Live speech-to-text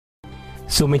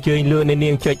សូមអញ្ជើញលោកអ្នក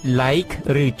នាងចុច like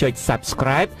ឬចុច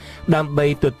subscribe ដើម្បី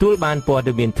ទទួលបានព័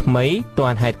ត៌មានថ្មីទា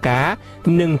ន់ហេតុការណ៍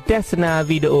និងទស្សនា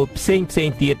វីដេអូផ្សេងៗ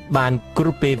ទៀតបានគ្រ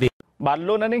ប់ពេលវេលាបាទ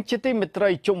លោកអ្នកនាងជាទីមេត្រី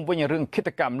ជុំវិញរឿងឃាត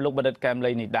កម្មលោកបណ្ឌិតកែម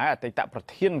លីនេះដែរអតីតប្រ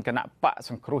ធានគណៈបក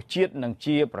សង្គ្រោះជាតិនិង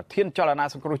ជាប្រធានចលនា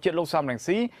សង្គ្រោះជាតិលោកសំរង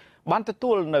ស៊ីបានទ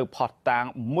ទួលនៅផុសតាង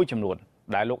មួយចំនួន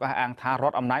ដែលលោកអះអាងថារ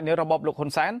ដ្ឋអំណាចនៃរបបលោកហ៊ុ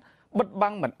នសែនបិទ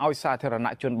បាំងមិនឲ្យសាធារណ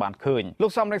ជនបានឃើញលោ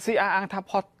កសំរងស៊ីអះអាងថា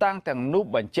ផុសតាងទាំងនោះ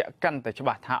បញ្ជាក់កាន់តែច្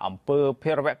បាស់ថាអង្គើ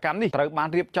ភេរវកម្មនេះត្រូវបាន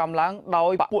រៀបចំឡើងដោ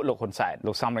យពួកលោកហ៊ុនសែន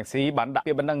លោកសំរងស៊ីបានដាក់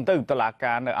ពាក្យបណ្ដឹងទៅតុលា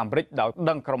ការនៅអាមេរិកដោយ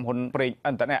ដឹងក្រុមហ៊ុនប្រេង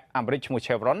ឥន្ធនៈអាមេរិកឈ្មោះ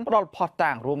Chevron ផ្ដល់ផុស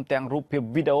តាងរួមទាំងរូបភាព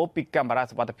វីដេអូពីកាមេរ៉ា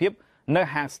សុវត្ថិភាពនៅ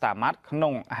ហាង Starmart ក្នុ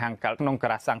ងហាងក្នុងកា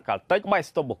រ៉ាសាំងកាល់តិចក្បែរ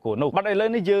ស្តុបបូកូនោះបាត់ឥឡូវ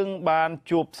នេះយើងបាន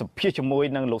ជួបសភាជាមួយ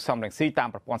នឹងលោកសំរងស៊ីតាម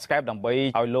ប្រព័ន្ធ Skype ដើម្បី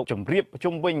ឲ្យលោកជម្រាប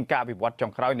ជុំវិញការវិវត្តចុ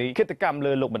ងក្រោយនៃឃាតកម្ម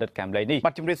លើលោកបណ្ឌិតកែមលីនេះ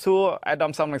បាទជម្រាបសួរអាដា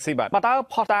មសំរងស៊ីបាទតើ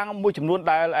ផុសតាងមួយចំនួន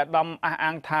ដែលអាដាមអះ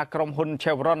អាងថាក្រុមហ៊ុន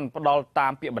Chevron ផ្ដល់តា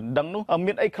មពាក្យបណ្ដឹងនោះ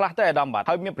មានអីខ្លះទេអាដាមបាទ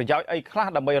ហើយមានប្រយោជន៍អីខ្លះ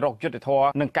ដើម្បីរកយុត្តិធម៌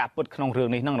និងការពិតក្នុងរឿង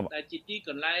នេះហ្នឹងតែជាទីក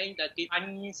ន្លែងដែលគេអញ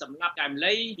សម្រាប់កែម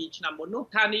លីពីឆ្នាំមុននោះ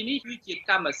ថានេះគឺជា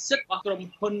កម្មសិទ្ធិរបស់ក្រុម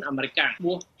ហ៊ុនអាមេរិក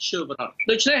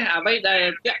ដូច្នេះអ្វីដែល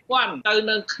ពាក់ព័ន្ធទៅ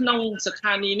នៅក្នុងស្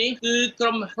ថានីយ៍នេះគឺក្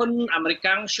រុមហ៊ុនអាមេរិក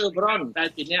Chevron ដែល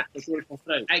ជាអ្នកទទួលខុសត្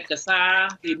រូវឯកសារ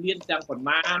គេមានទាំងប្រ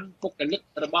មាណបុគ្គលិក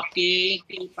របស់គេ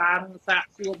បានសាក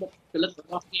សួរបុគ្គលិករ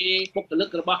បស់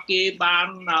គេបាន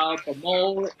ប្រមូ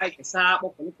លឯកសារបុ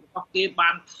គ្គលិករបស់គេបា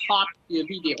នថតជា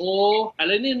វីដេអូឥ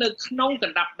ឡូវនេះនៅក្នុងក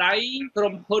ណ្ដាប់ដៃក្រុ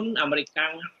មហ៊ុនអាមេរិក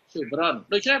Chevron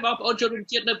ដូច្នេះបងប្អូនជនរួម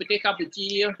ជាតិនៅប្រទេសកម្ពុជា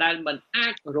ដែលមិនអា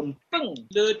ចរំពឹង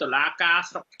លើតុលាការ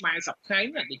ស្រុកខ្មែរសប្តា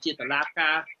ហ៍នេះជាតុលាកា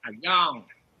រអាយ៉ង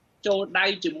ចូលដៃ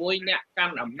ជាមួយអ្នកកា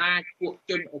ន់អំណាចពួក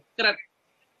ជនអក្រិត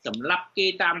សម្រាប់គេ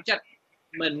តាមចិត្ត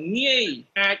មិនងាយ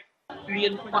អាចមា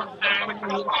នបង្ហាញ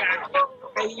មានការ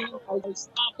ឲ្យ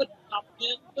ស្ដាប់ពិតដល់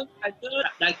យើង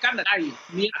ដែលកាន់តែ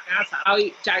មានការសារឲ្យ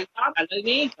ចៃដន្យឥឡូវ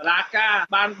នេះតុលាការ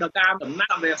បានដល់តាមដំណា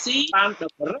ក់សំរងស៊ីបានដ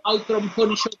ល់ឲ្យក្រុមហ៊ុន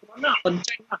Chevron បញ្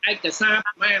ចេញឯកសារ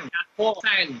ប្រមាណការខក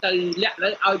ខែនទៅលាក់លើ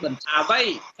ឲ្យបញ្ជាអ្វី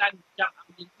ចាញ់ចាប់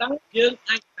ឲ្យដឹងយើង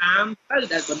អាចតាមទៅ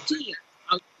ដែលបញ្ជា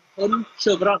ឲ្យក្រុមហ៊ុន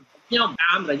Chevron ខ្ញុំ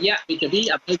តាមរយៈវិទ្យា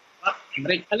អភិវឌ្ឍអាមេ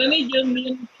រិកឥឡូវនេះយើងមា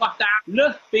នផ្ោះតាលើ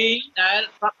សពីដែល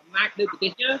រដ្ឋអំណាចនៅប្រទេ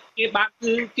សយើងគេបាន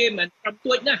គឺគេមិនត្រឹម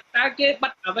ទួចណាស់តែគេបា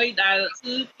ត់អ្វីដែល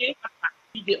គឺគេបាត់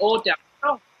វីដេអូទាំង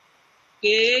នោះ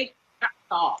គេកាត់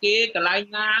តគេកន្លែង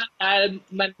ណាដែល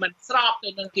មិនស្របទៅ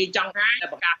នឹងគេចង់ហាតែ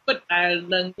បង្ការពិតដែល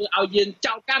នឹងធ្វើឲ្យយើង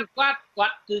ចោទកាន់គាត់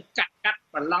គឺកាត់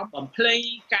បន្លំបំភ្លេង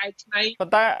កែច្នៃប៉ុ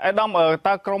ន្តែអាដាម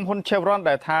តើក្រុមហ៊ុន Chevron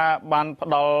ដែលថាបានផ្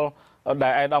ដល់ដែ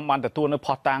លអាដាមបានទទួលនៅ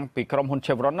ផុសតាងពីក្រុមហ៊ុន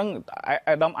Chevron ហ្នឹង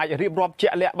អាដាមអាចរៀបរាប់ជា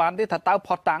ក់លាក់បានទេថាតើ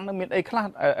ផុសតាងហ្នឹងមានអីខ្លះ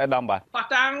អាដាមបាទផុស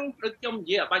តាងដូចខ្ញុំនិ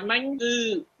យាយអបាញ់មិញគឺ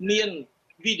មាន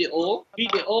វីដេអូ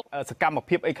សកម្ម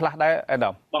ភាពអីខ្លះដែរអាដា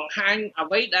មបង្ហាញអ្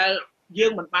វីដែលយើ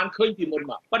ងមិនបានឃើញពីមុន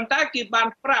មកប៉ុន្តែគេបាន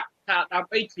ប្រាប់ថាដើម្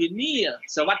បីធានា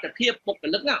សុវត្ថិភាពបុគ្គ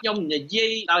លិកខ្ញុំនិយា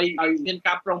យដោយមាន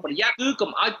ការប្រុងប្រយ័ត្នគឺ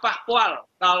កុំឲ្យប៉ះពាល់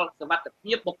ដល់សុវត្ថិ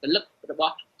ភាពបុគ្គលិករប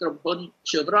ស់ក្រុមហ៊ុន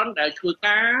Chevron ដែលធ្វើ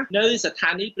ការនៅស្ថា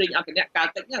នីយ៍ប្រេងឥន្ធនៈកាល់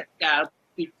តិចហ្នឹងកាល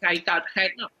ពីថ្ងៃកើតហេ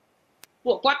តុនោះ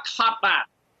ពួកគាត់ថតបាទ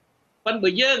ប៉ុន្តែបើ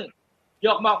យើងយ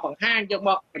កមកបង្ហាញយកម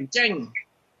កបញ្ចេញ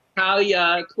ហើយ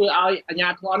ធ្វើឲ្យអាជ្ញា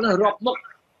ធរនោះរាប់មុខ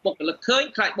បុគ្គលិកឃើញ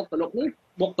ខ្លាចបុគ្គលិក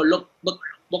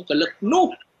នោះ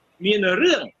មាន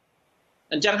រឿង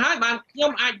អញ្ចឹងហើយបានខ្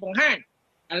ញុំអាចបង្ហាញ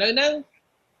ឥឡូវហ្នឹង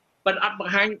មិនអត់ប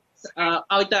ង្ហាញ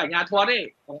ឲ្យទៅអាជ្ញាធរទេ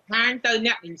បង្ហាញទៅ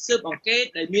អ្នកនឹងស៊ើបអង្កេត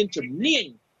ដែលមានជំនាញ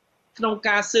ក្នុង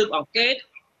ការស៊ើបអង្កេត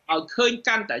ឲ្យឃើញ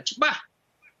កាន់តែច្បាស់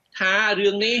ថារឿ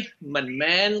ងនេះមិន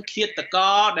មែនឃាតក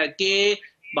រដែលគេ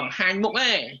បង្ហាញមុខ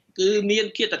ទេគឺមាន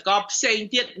ឃាតករផ្សេង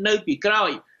ទៀតនៅពីក្រោ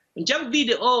យអញ្ចឹងវី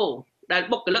ដេអូដែល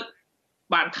បុគ្គលិក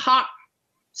បានថត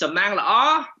សំណាងល្អ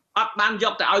អត់បានយ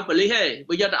កទៅឲ្យប៉ូលីសទេ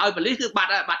បើយកទៅឲ្យប៉ូលីសគឺ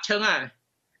បាត់ឈឹងហើយ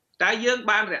តែយើង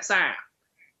បានរក្សា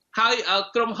ហើយ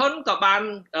ក្រុមហ៊ុ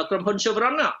ន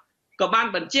Chevron ក៏បាន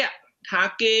បញ្ជាក់ថា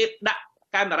គេដាក់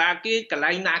កាមេរ៉ាគេកន្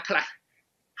លែងណាខ្លះ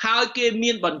ហើយគេ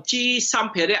មានបញ្ជីស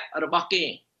ម្ភារៈរបស់គេ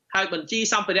ហើយបញ្ជី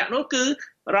សម្ភារៈនោះគឺ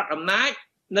រដ្ឋអំណាច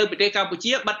នៅប្រទេសកម្ពុ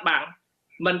ជាបិទបាំង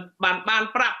មិនបាន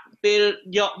ប្រាប់ពេល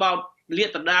យកមកលាត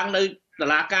ត្រដាងនៅតុ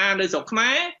លាការនៅស្រុកខ្មែ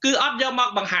រគឺអត់យកមក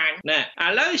បង្ហាញណាឥ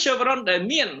ឡូវ Chevron ដែល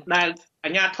មានដែលអា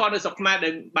ជ្ញាធរនៅស្រុកខ្មែរ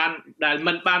ដែល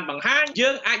មិនបានបង្ហាញយើ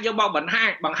ងអាចយកមកបង្ហា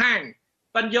ញប៉ុន្តែ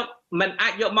មិនអា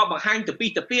ចយកមកបង្ហាញទៅពី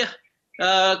ទៅពី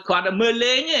គ្រាន់តែមើល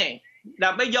លេងទេដើ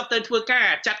ម្បីយកទៅធ្វើការ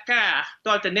ចាត់ការត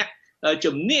លតអ្នក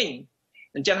ជំនាញ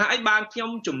អញ្ចឹងហើយបានខ្ញុំ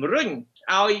ជំរុញ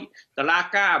ឲ្យតុលា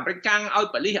ការអាមេរិកឲ្យ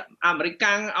ប៉ូលីសអាមេរិក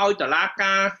ឲ្យតុលា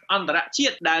ការអន្តរជា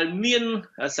តិដែលមាន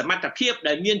សមត្ថភាព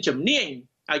ដែលមានជំនាញ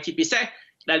ហើយជាពិសេស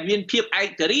ដែលមានភាពឯ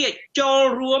ករាជ្យចូល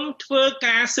រួមធ្វើ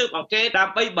ការស៊ើបអង្កេតដើ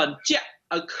ម្បីបញ្ជាក់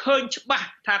ឲ្យឃើញច្បាស់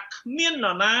ថាគ្មានន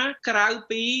រណាក្រៅ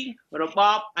ពីរប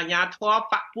បអាជ្ញាធរ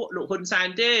បកពួកលោកហ៊ុនសែន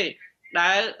ទេ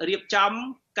ដែលរៀបចំ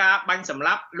ការបាញ់សម្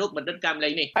លាប់លោកបណ្ឌិតកែមលី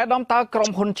នេះអាដាមតើក្រុម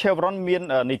ហ៊ុន Chevron មាន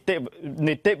នី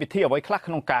តិវិធីអ្វីខ្លះ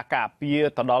ក្នុងការការពារ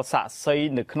ទៅដល់សាក្សី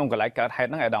នៅក្នុងកន្លែងកើតហេតុ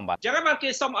ហ្នឹងអាដាមបាទអញ្ចឹងបានគេ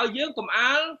សុំឲ្យយើងកុំ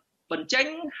អាលបញ្ចេញ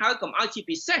ហើយកុំឲ្យជា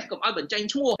ពិសេសកុំឲ្យបញ្ចេញ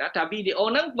ឈ្មោះថាវីដេអូ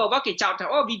ហ្នឹងបើគេចោទថា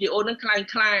អូវីដេអូហ្នឹងคล้าย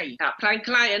ថាค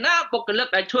ล้ายឯណាបុគ្គលិក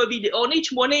ដែលធ្វើវីដេអូនេះ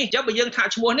ឈ្មោះនេះអញ្ចឹងបើយើងថា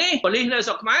ឈ្មោះនេះប៉ូលីសនៅ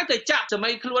ស្រុកខ្មែរទៅចាប់សម័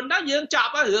យខ្លួនដែរយើងចា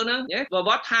ប់ហើយរឿងហ្នឹង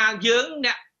បើថាយើង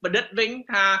អ្នកបណ្ឌិតវិញ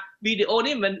ថាវីដេអូ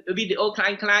នេះមិនវីដេអូคล้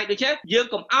ายដូចជាយើង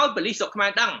កុំឲ្យប៉ូលីសស្រុកខ្មែរ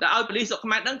ដឹងតែឲ្យប៉ូលីសស្រុកខ្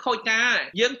មែរដឹងខូចការ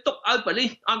យើងទុកឲ្យប៉ូលីស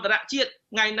អន្តរជាតិ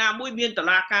ថ្ងៃណាមួយមានតុ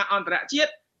លាការអន្តរជា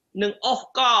តិនឹងអស់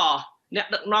កអ្នក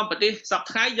ដឹកនាំប្រទេសសព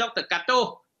ថ្ងៃយកទៅកាត់ទោស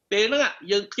ពេលហ្នឹង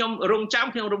យើងខ្ញុំរងចាំ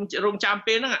ពេលហ្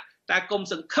នឹងតែគុំ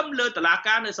សង្ឃឹមលើតុលា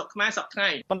ការនៅស្រុកខ្មែរសពថ្ងៃ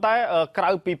ប៉ុន្តែក្រៅ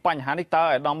ពីបញ្ហានេះតើ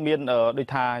អាដាមមានដូច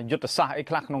ថាយុទ្ធសាស្ត្រអី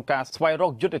ខ្លះក្នុងការស្វែងរ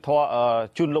កយុត្តិធម៌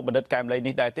ជូនលោកបណ្ឌិតកែមលី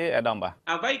នេះដែរទេអាដាមបាទ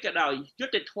អ្វីក៏ដោយយុ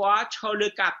ត្តិធម៌ឈរលើ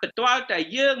ការពិតទាល់តែ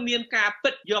យើងមានការ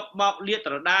ពិតយកមកលាត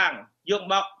ត្រដាងយក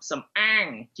មកសំអាង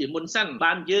ជាមុនសិន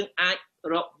បានយើងអាច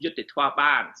រកយុត្តិធម៌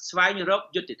បានស្វែងរក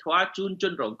យុត្តិធម៌ជូនជ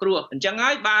នរងគ្រោះអញ្ចឹង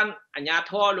ហើយបានអាជ្ញា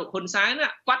ធរលោកហ៊ុនសែន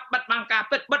គាត់បិទបាំងការ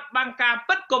ពិ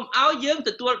តកុំឲ្យយើងទ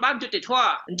ទួលបានយុត្តិធម៌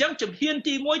អញ្ចឹងជំហាន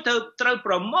ទី1ត្រូវ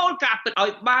ប្រមូលការពិតឲ្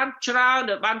យបានច្រើន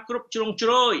ដែលបានគ្រប់ជ្រុងជ្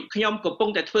រោយខ្ញុំកំពុង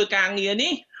តែធ្វើការងារ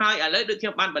នេះហើយឥឡូវដូចខ្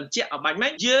ញុំបានបញ្ជាក់ឲ្យបាញ់មិ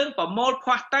ញយើងប្រមូលភ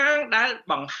ស្តុតាងដែល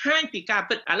បង្ហាញពីការ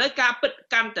ពិតឥឡូវការពិត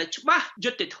កាន់តែច្បាស់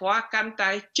យុត្តិធម៌កាន់តែ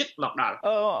ជិតមកដល់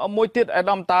មួយទៀតអា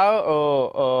ដាមតើ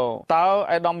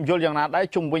អាដាមយល់យ៉ាងណាដែរ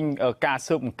ជុំវិញការ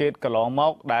ស៊ើបអង្កេតកន្លងម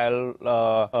កដែល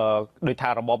ដោយថា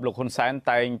របបលោកហ៊ុនសែន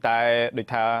តែងតែដូច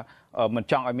ថាមិន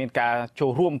ចង់ឲ្យមានការចូ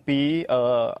លរួមពី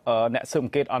អ្នកស៊ើបអ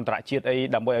ង្កេតអន្តរជាតិអី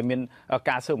ដើម្បីឲ្យមាន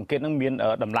ការស៊ើបអង្កេតនឹងមាន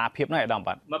តម្លាភាពណាស់អាដាម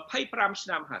បាទ25ឆ្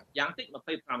នាំហើយយ៉ាងតិច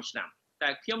25ឆ្នាំតែ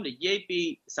ខ្ញុំនិយាយពី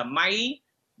សម័យ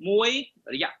មួយ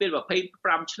រយៈពេល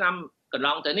25ឆ្នាំកន្ល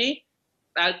ងទៅនេះ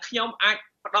ដែលខ្ញុំអាច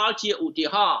ផ្ដល់ជាឧទា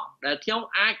ហរណ៍ដែលខ្ញុំ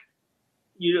អាច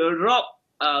រក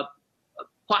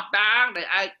ផ្ោះតាង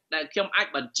ដែលខ្ញុំអាច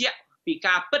បញ្ជាក់ពី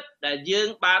ការពិតដែលយើង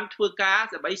បានធ្វើការ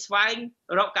ដើម្បីស្វែង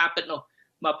រកការពិតនោះ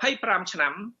25ឆ្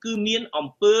នាំគឺមានអ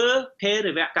ង្គើភេរ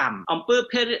វកម្មអង្គើ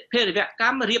ភេរវក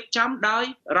ម្មរៀបចំដោយ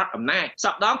រដ្ឋអំណាចស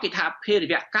ពដងគេថាភេរ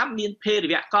វកម្មមានភេរ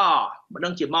វកមិនដឹ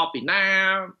ងជាមកពីណា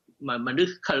មនុ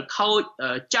ស្សខិលខូច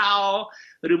ចោ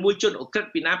លឬមួយជនអក្រិត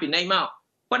ពីណាពីណីមក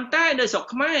ប៉ុន្តែនៅស្រុក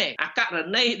ខ្មែរអករ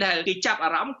ណីដែលគេចាប់អា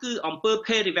រម្មណ៍គឺអង្គើ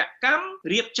ភេរវកម្ម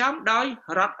រៀបចំដោយ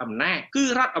រដ្ឋអំណាចគឺ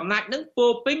រដ្ឋអំណាចនឹងពោ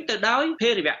ពេញទៅដោយភេ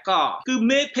រវកគឺ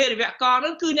មេភេរវកនឹ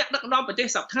ងគឺអ្នកដឹកនាំប្រទេស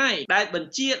សពថ្ងៃដែលប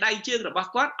ញ្ជាដៃជើងរបស់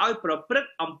គាត់ឲ្យប្រព្រឹត្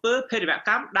តអង្គើភេរវក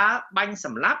ម្មដើរបាញ់ស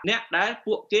ម្លាប់អ្នកដែល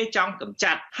ពួកគេចង់កម្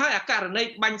ចាត់ហើយអករណី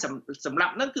បាញ់សម្លា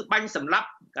ប់នឹងគឺបាញ់សម្លាប់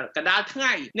កណ្ដាលថ្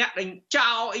ងៃអ្នកដែល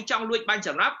ចោលអីចង់លួចបាញ់ស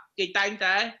ម្លាប់គេតែង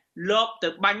តែលោកទៅ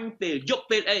បាញ់ពេលយប់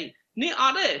ពេលអីនេះអ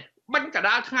ត់ទេបាញ់ក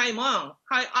ដាលថ្ងៃហ្មង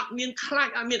ហើយអត់មានខ្លាច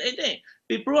អត់មានអីទេ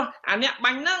ពីព្រោះអាអ្នក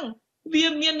បាញ់ហ្នឹងវា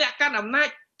មានអ្នកកាន់អំណាច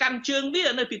កាន់ជើងវា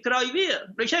នៅពីក្រោយវា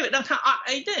ដូច្នេះវាដឹងថាអត់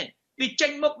អីទេវាចេ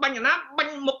ញមុខបាញ់ណាបា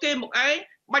ញ់មុខគេមុខឯង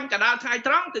បាញ់កដាលថ្ងៃ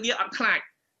ត្រង់គឺវាអត់ខ្លាច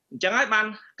អញ្ចឹងហើយបាន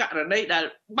ករណីដែល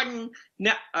បាញ់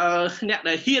អ្នក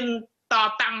ដែលហ៊ានត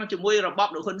តាំងជាមួយរបប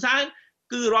លោកហ៊ុនសែន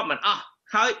គឺរាប់មិនអស់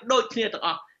ហើយដូចគ្នាទាំងអ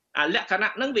ស់អាលក្ខ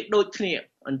ណៈហ្នឹងវាដូចគ្នា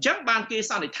អញ្ចឹងបានគេ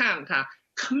សន្និដ្ឋានថា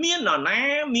គ្មាននរណា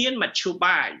មានមធ្យោ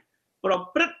បាយប្រ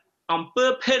ព្រឹត្តអំពើ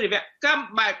ភេរវកម្ម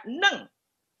បែបហ្នឹង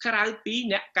ក្រៅពី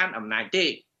អ្នកកាន់អំណាចទេ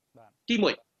ទី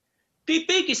1ទី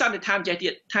2គេសន្និដ្ឋានចេះទៀ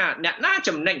តថាអ្នកណា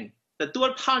ចំណេញទទួល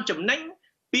ផលចំណេញ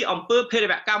ពីអំពើភេរ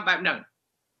វកម្មបែបហ្នឹង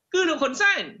គឺលោកហ៊ុន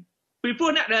សែនពីព្រោះ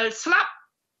អ្នកដែលស្លាប់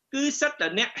គឺសិតតែ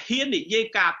អ្នកហ៊ាននិយាយ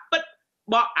ការពិត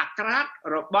បកអាក្រាត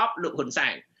របបលោកហ៊ុនសែ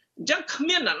នអញ្ចឹងគ្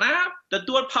មានអ្នកណាទ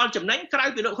ទួលផលចំណេញក្រៅ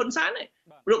ពីលោកហ៊ុនសែនទេ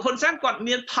លោកហ៊ុនសែនគាត់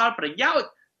មានផលប្រយោជន៍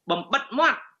បំបិទមា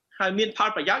ត់ហើយមានផល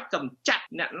ប្រយោជន៍កម្ចាត់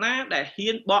អ្នកណាដែលហ៊ា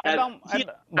នបកបាទ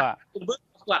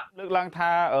គាត់លើកឡើងថា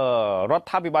រដ្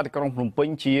ឋាភិបាលទីក្រុងភ្នំពេញ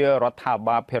ជារដ្ឋាភិ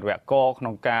បាលភេរវកក្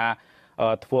នុងការ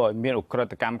ធ្វើឲ្យមានឧក្រិ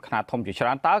ដ្ឋកម្មខ្នាតធំជាច្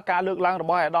រើនតើការលើកឡើងរ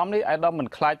បស់អាដាមនេះអាដាមមិន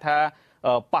ខ្លាចថា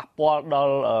ប៉ះពាល់ដ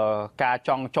ល់ការច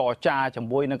ង់ចរចាជា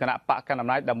មួយនឹងគណៈបកកណ្ដាលអំ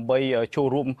ណាចដើម្បីចូល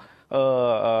រួម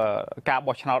ការ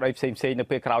បោះឆ្នោតអីផ្សេងៗនៅ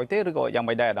ពេលក្រោយទេឬក៏យ៉ាង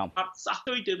ម៉េចដែរអាដាមអត់សោះ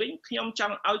ជួយទៅវិញខ្ញុំច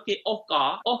ង់ឲ្យគេអស់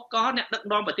កអ្នកដឹក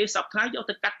នាំប្រទេសសពថ្ងៃយក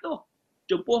ទៅកាត់ទោស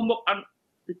ចំពោះមុ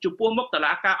ខតុ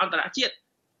លាការអន្តរជាតិ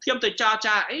ខ្ញុំទៅចរ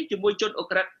ចាអីជាមួយជនអ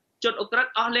ក្រិត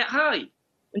អស់លក្ខហើយ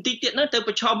បន្តិចទៀតនោះទៅ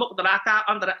ប្រឈមមុខតុលាការ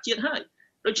អន្តរជាតិហើយ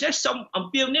ដូច្នេះសូមអំ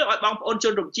ពាវនាវឲ្យបងប្អូនជ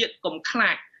នរួមជាតិកុំខ្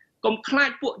លាច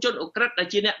ពួកជនអក្រិតដែល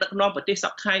ជាអ្នកដឹកនាំប្រទេសស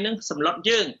ពថ្ងៃនឹងសម្លុត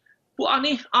យើងពួកអស់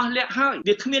នេះអស់លក្ខហើយ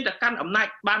វាគ្មានតែកាន់អំណាច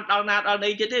បានដល់ណាដល់ណី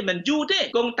ទៀតទេមិនយូរទេ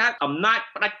គង់តែអំណាច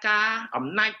ផ្ដាច់ការអំ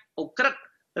ណាចអក្រិត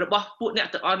របស់ពួកអ្នក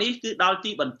ទាំងអស់នេះគឺដល់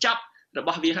ទីបញ្ចប់រប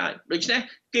ស់វាហើយដូច្នេះ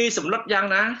គេសម្លុតយ៉ាង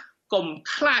ណាកុំ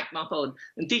ខ្លាចបងប្អូន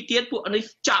បន្តិចទៀតពួកនេះ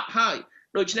ចប់ហើយ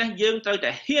ដូច្នេះយើងត្រូវតែ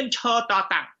ហ៊ានឈរត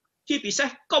តាំងជាពិសេស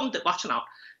កុំទៅបោះឆ្នោត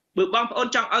បើបងប្អូន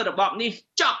ចង់ឲ្យរបបនេះ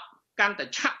ចប់កាន់តែ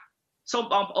ឆាប់សូម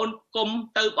បងប្អូនកុំ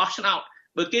ទៅបោះឆ្នោត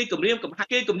បើគេគម្រាមកំហែង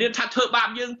គេគម្រាមថាធ្វើបាប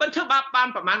យើងប៉ុន្តែធ្វើបាបបាន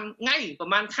ប្រហែលថ្ងៃប្រ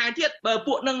ហែលខែទៀតបើ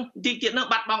ពួកនឹងទីទៀតនឹង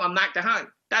បាត់បង់អំណាចទៅហើយ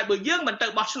តែបើយើងមិនទៅ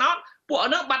បោះឆ្នោតពួក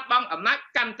នឹងបាត់បង់អំណាច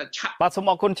កាន់តែឆាប់បាទសូម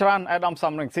អរគុណច្រើនអាដាម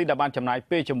សំរងស៊ីដែលបានចំណាយ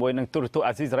ពេលជាមួយនឹងទូរទស្សន៍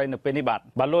អាស៊ីសេរីនៅពេលនេះបាទ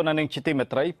លោកនាងជាទីមេ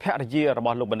ត្រីភរិយារប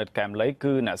ស់លោកបណ្ឌិតកែមលី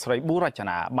គឺអ្នកស្រីប៊ូរច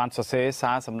នាបានសរសេរ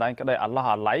សារសម្ដែងក្តីអាឡោះ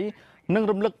អាល័យនិង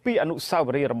រំលឹកពីអនុស្សាវ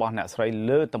រីយ៍របស់អ្នកស្រី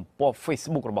លើទំព័រ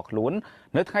Facebook របស់ខ្លួន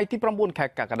នៅថ្ងៃទី9ខែ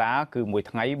កក្កដាគឺមួយ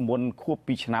ថ្ងៃមុនខួប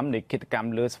2ឆ្នាំនៃកិច្ចកម្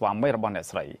មលើស្វាមីរបស់អ្នក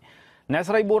ស្រី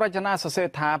ប៊ូរចនាសរសេរ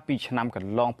ថា2ឆ្នាំក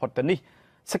ន្លងផុតទៅនេះ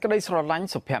សេចក្តីស្រឡាញ់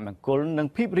សុភមង្គលនិង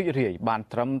ភាពរីករាយបាន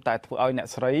ត្រឹមតែធ្វើឲ្យអ្នក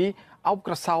ស្រីអោប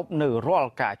ក្រសោបនៅរា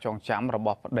ល់ការចងចាំរប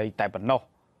ស់ប្តីតែប៉ុណ្ណោះ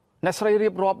អ្នកស្រីរៀ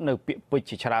បរាប់នៅពាក្យពេចន៍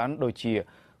ជាច្រើនដូចជា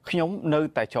ខ្ញុំនៅ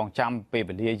តែចងចាំពេល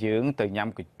វេលាយើងទៅញ៉ាំ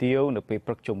គុយទាវនៅពេល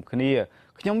ព្រឹកជុំគ្នា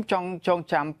ខ្ញុំចង់ចង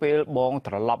ចាំពេលបង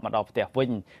ត្រឡប់មកដល់ផ្ទះវិ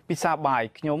ញពិសាបាយ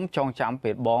ខ្ញុំចងចាំ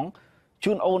ពេលបង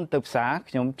ជូនអូនទៅផ្សារ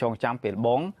ខ្ញុំចងចាំពេលប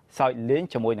ងសើចលេង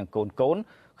ជាមួយនឹងកូន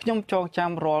ខ្ញុំចង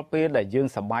ចាំរាល់ពេលដែលយើង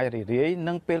សប្បាយរីករាយ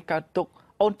និងពេលកើតទុក្ខ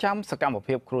អូនចាំសកម្ម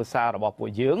ភាពគ្រួសាររបស់ពួក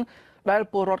យើងដែល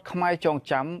ពលរដ្ឋខ្មែរចង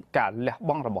ចាំការលះប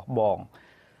ង់របស់បង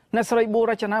អ្នកស្រីប៊ូ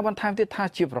រចនាបានថែមទៀតថា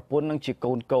ជាប្រពន្ធនិងជា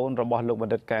កូនរបស់លោកប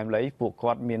ណ្ឌិតកែមលីពួក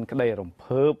គាត់មានក្តីរំ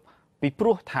ភើបពីព្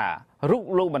រោះថារូប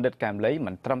លោកបណ្ឌិតកែមលី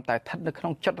មិនត្រឹមតែស្ថិតនៅក្នុ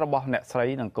ងចិត្តរបស់អ្នកស្រី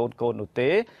និងកូននោះទេ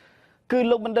គឺ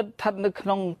លោកបណ្ឌិតស្ថិតនៅក្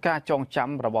នុងការចងចាំ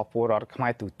របស់ពលរដ្ឋខ្មែ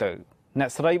រទូទៅអ្នក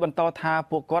ស្រីបន្តថា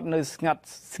ពួកគាត់នៅស្ងៀ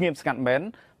មស្ងាត់មែន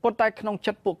ប៉ុន្តែក្នុង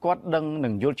ចិត្តពួកគាត់ដឹងនិ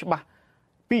ងយល់ច្បាស់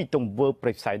ពីទង្វើប្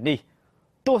រេយផ្សៃនេះ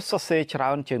ទោះសរសេរច្រើ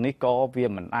នជាងនេះក៏វា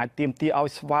មិនអាចទាមទារឲ្យ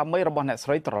ស្វាមីរបស់អ្នកស្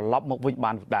រីត្រឡប់មកវិញ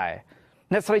បានដែរ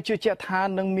អ្នកស្រីជឿជាក់ថា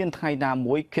នឹងមានថ្ងៃណា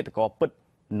មួយឃាតករពិត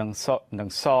នឹង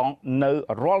សងនៅ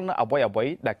រាល់នៅអ្វី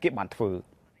ដែលគេបានធ្វើ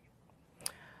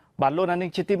បាទលោកនា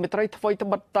ងជាទីមេត្រីថ្មីត្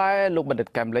បិតតែលោកបណ្ឌិត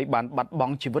កែមលីបានបាត់ប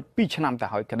ង់ជីវិត2ឆ្នាំទៅ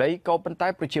ហើយក្តីក៏ប៉ុន្តែ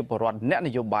ប្រជាពលរដ្ឋអ្នកន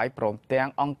យោបាយព្រមទាំង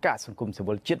អង្គការសង្គមស៊ី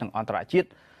វិលជាតិនិងអន្តរជាតិ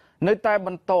នៅតែប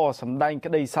ន្តសម្ដែង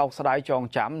ក្តីសោកស្ដាយចង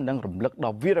ចាំនិងរំលឹកដ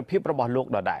ល់វីរភាពរបស់លោក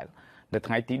ដដែលនៅ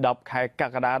ថ្ងៃទី10ខែក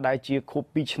ក្កដាដែលជាខួប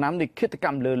2ឆ្នាំនៃឃាតក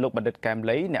ម្មលើលោកបណ្ឌិតកែម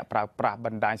លីអ្នកប្រើប្រាស់ប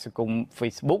ណ្ដាញសង្គម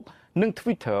Facebook និង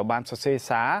Twitter បានសរសេរ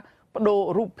សារបដូរ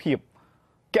រូបភាព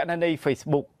គណនី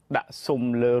Facebook ដាក់សុំ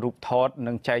លើរូបថត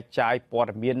និងចែកចាយព័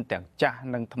ត៌មានទាំងចាស់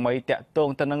និងថ្មីតាក់ទង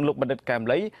ទៅនឹងលោកបណ្ឌិតកែម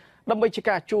លីដើម្បីជា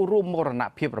ការចូលរួមមរណ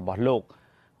ភាពរបស់លោក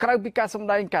ក្រៅពីការសម្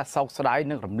ដែងការសោកស្ដាយ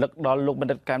និងរំលឹកដល់លោកប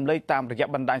ណ្ឌិតកែមលីតាមរយៈ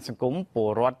បណ្ដាញសង្គមពល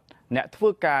រដ្ឋអ្នកធ្វើ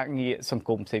ការងារសង្គ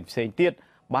មផ្សេងៗទៀត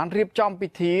បានរៀបចំពិ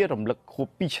ធីរំលឹកខួប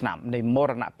2ឆ្នាំនៃម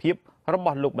រណភាពរប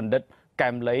ស់លោកបណ្ឌិតកែ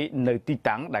មលីនៅទី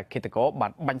តាំងដែលឃាតករបា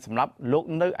នបាញ់សម្លាប់លោក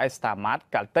នៅឯស្តាម៉ាត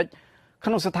កាល់តិចក្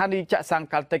នុងស្ថានីយ៍ចាក់សាំង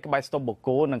កាល់តិចក្បែរស្តុបបូ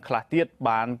កូនិងខ្លះទៀត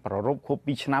បានប្រារព្ធខួប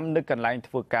2ឆ្នាំនៅកន្លែង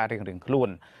ធ្វើការរៀងៗខ្លួន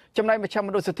ចំណែកមជ្ឈម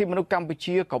ណ្ឌលសិទ្ធិមនុស្សកម្ពុ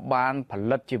ជាក៏បានផ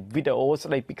លិតជាវីដេអូស្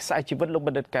ដីពីខ្សែជីវិតលោកប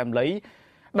ណ្ឌិតកែមលី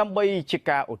ដើម្បីជា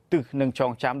ការឧទ្ទិសនិងច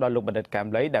ងចាំដល់លោកបណ្ឌិតកែម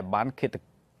លីដែលបាន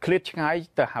ឃ្លាតឆ្ងាយ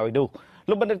ទៅហើយនោះ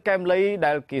លោកបណ្ឌិតកែមលី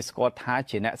ដែលគេស្គាល់ថា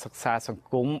ជាអ្នកសិក្សាសង្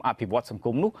គមអភិវឌ្ឍសង្គ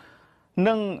មនោះ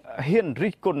នឹងហ៊ាន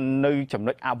រិះគន់នៅចំ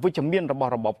ណុចអវិជ្ជមានរប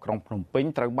ស់របបក្រុងភ្នំពេញ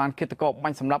ត្រូវបានឃាតករបា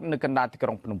ញ់សម្លាប់នៅកណ្ដាលទីក្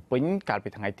រុងភ្នំពេញកាលពី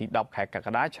ថ្ងៃទី10ខែកក្ក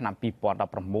ដាឆ្នាំ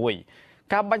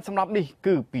2016ការបាញ់សម្លាប់នេះ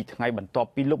គឺពីថ្ងៃបន្ទាប់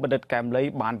ពីលោកបណ្ឌិតកែមលី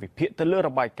បានវិភាគទៅលើរ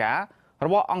បាយការណ៍រ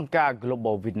បស់អង្គការ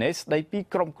Global Witness ស្ដីពី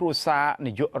ក្រុមគ្រួសារ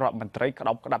នាយករដ្ឋមន្ត្រីក្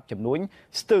តាប់ចំនួន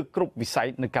ស្ទើរគ្រប់វិស័យ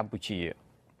នៅកម្ពុជា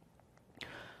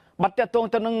បាត់តាក់ទង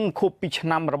ទៅនឹងខួប2ឆ្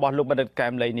នាំរបស់លោកបណ្ឌិតកែ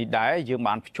មលីនេះដែរយើង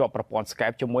បានភ្ជាប់ប្រព័ន្ធ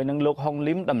Skype ជាមួយនឹងលោកហុង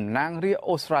លឹមតំណាងរាស្ត្រ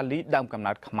អូស្ត្រាលីដើមកំ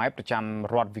ណើតខ្មែរប្រចាំ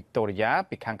រដ្ឋ Victoria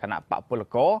ពីខាងគណៈបកពល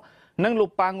ករនិងលោក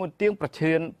ប៉ាងួនទៀងប្រ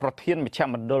ធានមជ្ឈ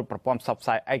មណ្ឌលប្រព័ន្ធផ្សព្វផ្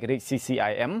សាយឯករាជ្យ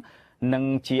CCIM និង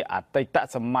ជាអតីត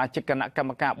សមាជិកគណៈកម្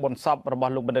មការបុណ្យសពរប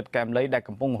ស់លោកបណ្ឌិតកែមលីដែល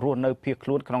កំពុងរស់នៅភៀសខ្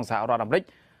លួនក្នុងសហរដ្ឋអាមេរិក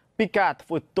ពីការធ្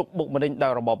វើទុកបុកម្នេញដោ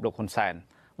យរបបលោកហ៊ុនសែន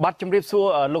បាទជំរាបសួរ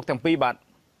លោកទាំងពីរបាទ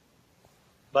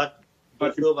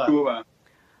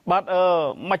បាទ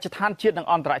មជ្ឈដ្ឋានជាតិនិង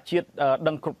អន្តរជាតិ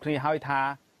ដឹងគ្រប់គ្នាហើយថា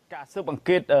ការស៊ើបអង្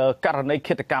កេតករណី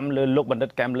ឃាតកម្មលើលោកបណ្ឌិ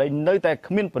តកែមលីនៅតែ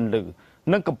គ្មានពន្លឺ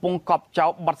និងកំពុងកប់ចោ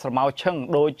លបាត់ស្រមោលឈឹង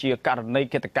ដោយជាករណី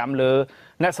ឃាតកម្មលើ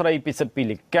អ្នកស្រីពិសិដ្ឋពី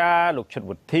លីកាលោកឈុត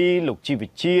វុធីលោកជីវិ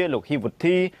ជាលោកហ៊ីវុ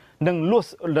ធីនិង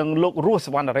លោករស់ស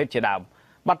វណ្ណរ៉េតជាដើម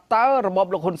បាទតើរបប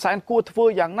លោកហ៊ុនសែនគួរធ្វើ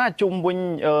យ៉ាងណាជុំវិញ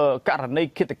ករណី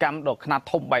ឃាតកម្មដ៏ខ្នាត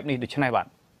ធំបែបនេះដូច្នេះបាទ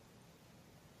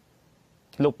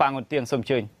លោកប៉ាងុនទៀងសូមអញ្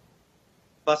ជើញ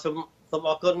បាទសូម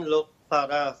អរគុណលោកសា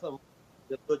រាសូម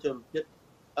ជម្រាបជូនជាតិ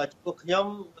ចំពោះខ្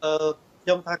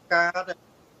ញុំថាការ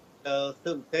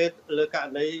ស៊ើបអង្កេតលើករ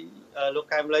ណីលោក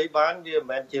កែមលីបានវាមិន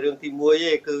មែនជារឿងទី1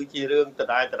ទេគឺជារឿងដ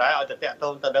ដែលឲ្យតែតាក់ទ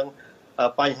ងទៅនឹង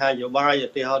បញ្ហានយោបាយឧ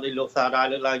ទាហរណ៍ដូចលោកសារា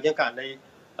លើកឡើងអញ្ចឹងករណី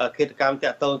គិតកម្មតា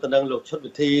ក់ទងទៅនឹងលោកឈុត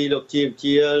វិធីលោកជា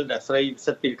អ្នកស្រី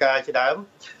សិទ្ធិពីការជាដើម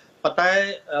ប៉ុន្តែ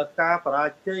ការបរា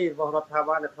ជ័យរបស់រដ្ឋាភិ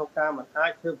បាលនៅក្នុងការមិនអា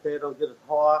ចធ្វើទៅរកយុទ្ធធ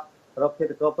ររកគិត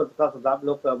កម្មពិតប្រាកដសម្រាប់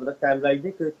លោកមនិតកែមលី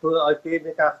នេះគឺធ្វើឲ្យគេ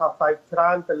មានការសោកស្ដាយច្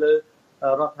រើនទៅលើរ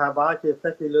ដ្ឋាភិបាលជាពិសេ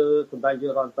សគឺលើសម្ដេចនាយ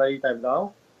ករដ្ឋមន្ត្រីតែម្ដង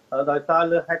ដោយសារ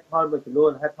លើហេតុផលមួយចំនួ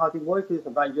នហេតុផលទី1គឺស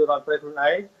ម្ដេចនាយករដ្ឋមន្ត្រីខ្លួន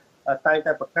ឯងតែង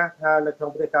តែប្រកាសថានៅក្នុង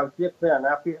ប្រទេសកម្ពុជាគ្មានអា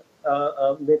ណាព្យា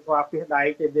មានความព្យាដៃ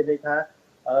ទេមានន័យថាន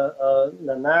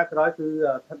រណាក្រោយគឺ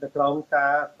ស្ថិតនៅក្រោមកា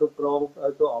រគ្រប់គ្រង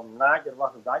ទៅអំណាចរប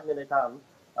ស់សម្ដេចមានន័យថា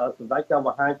សម្ដេចចង់ប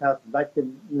ង្ហាញថាសម្ដេចជា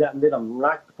អ្នកមានអំ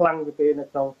ណាចខ្លាំងជាងគេនៅ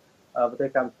ក្នុងប្រទេស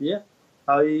កម្ពុជា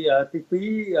ហើយទី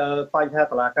2បញ្ហា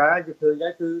តុលាការយើងឃើញដែ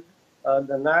រគឺ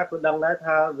នរណាក៏ដឹងដែរ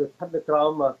ថាវាស្ថិតនៅក្រោ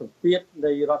មសម្ពាធ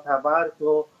នៃរដ្ឋាភិបាល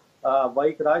ឬអ្វី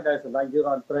ក្រោយដែលសម្ដេចនាយករ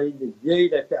ដ្ឋមន្ត្រីនិយាយ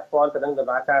ដែលពាក់ព័ន្ធទៅនឹងតុ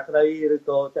លាការក្តីឬ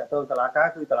ក៏តាក់ទងតុលាការ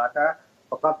គឺតុលាការ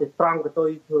ប្រកបជាត្រង់កតុយ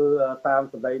ធ្វើតាម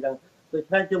សម្ដីហ្នឹងដូ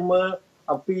ច្នេះយើងមើល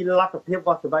អំពីលទ្ធភាពរប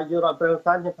ស់សម្ដេចនាយករដ្ឋមន្ត្រីហ៊ុន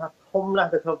សែនយើងថាធំណា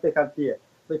ស់នៅក្នុងប្រទេសកម្ពុជា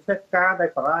ដូច្នេះការដែល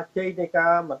បរាជ័យនៃកា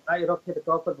រមិនអាចរកឃាតក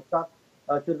រពិតប្រាកដ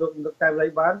ជួយលោកកែមលី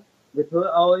បានវាធ្វើ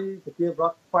ឲ្យប្រជាពលរ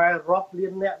ដ្ឋខ្វែរាប់លា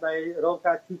នអ្នកដែលរង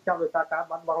ការឈឺចាប់ដោយសារការ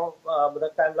បាត់បង់មនិ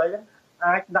តកែមលី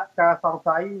អាចដាក់ការសង្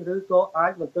ស័យឬក៏អា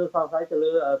ចបន្តសង្ស័យទៅ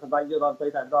លើសម្ដេចនាយករដ្ឋមន្ត្រី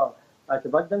តែម្ដង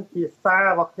ចំណុចហ្នឹងជាសារ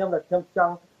របស់ខ្ញុំដែលខ្ញុំច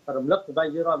ង់រំលឹកសម្ដេច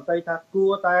នាយករដ្ឋមន្ត្រីថាគួ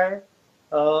រតែ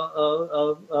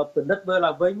ពិនិត្យមើល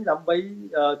ឡើងវិញដើម្បី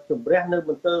ជំរះនៅ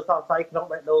មន្ទិលសង្ស័យក្នុង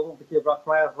បេះដូងប្រជាពលរដ្ឋខ្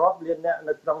មែររាប់លានអ្នក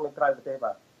នៅក្នុងនិងក្រៅប្រទេស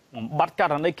បាទបាត់ក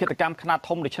រណីឃាតកម្មខ្នាត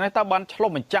ធំដូច្នេះតើបានឆ្លុះ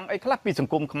បញ្ចាំងអីខ្លះពីស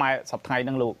ង្គមខ្មែរសប្តាហ៍ថ្ងៃហ្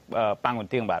នឹងលោកប៉ាងវ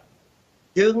ន្ទៀងបាទ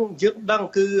យើងដឹង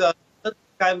គឺ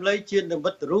កែមលីជានិមិ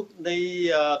ត្តរូបនៃ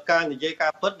ការនិយាយកា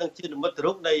រពិតនិងជានិមិត្ត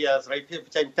រូបនៃសេរីភាពប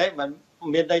ច្ចេកទេសមិន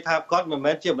មានន័យថាគាត់មិន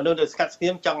មែនជាមនុស្សដែលស្កាត់ស្ងៀ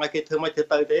មចង់ឲ្យគេធ្វើមិនធ្វើ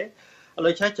ទៅទេឥ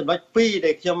ឡូវឆេះចំណុច2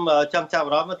ដែលខ្ញុំចង់ចាប់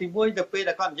អារម្មណ៍ទី1ទៅពេល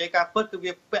ដែលគាត់និយាយការពិតគឺ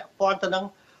វាពាក់ព័ន្ធទៅនឹង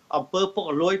អំពើពុក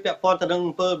រលួយពាក់ព័ន្ធទៅនឹង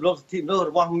អំពើរំលោភសិទ្ធិមនុស្ស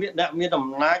របស់អ្នកមានអំ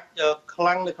ណាចខ្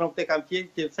លាំងនៅក្នុងប្រទេសកម្ពុជា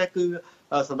ជាពិសេសគឺ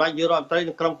សម្ដេចនាយករដ្ឋមន្ត្រី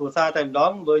និងក្រុមគ្រួសារតែម្ដ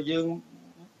ងបើយើង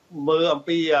មើលអំ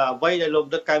ពីអ្វីដែលលោក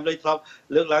ដឹកកែមលីធ្លាប់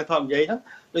លើកឡើងធ្លាប់និយាយហ្នឹង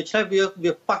ដូច្នេះ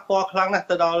វាប៉ះពាល់ខ្លាំងណាស់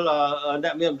ទៅដល់អ្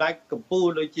នកមានអំណាចកម្ពុជា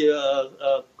ដូចជា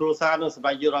គ្រួសារនិងសម្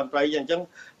ដេចនាយករដ្ឋមន្ត្រីអញ្ចឹង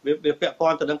វាពាក់ព័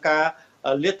ន្ធទៅនឹងការ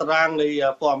លាតត្រដាងនៃ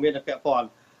ព័ត៌មានដែលពាក់ព័ន្ធ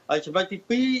ហើយចំណុចទី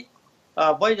2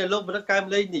អ្វីដែលលោកមនិតកែម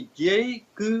លីនិយាយ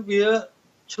គឺ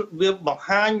វាបង្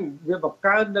ហាញវាបង្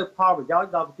កើននៅផលប្រយោជ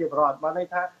ន៍ដល់ប្រជាពលរដ្ឋបានន័យ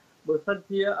ថាបើសិន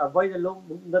ជាអ្វីដែលលោក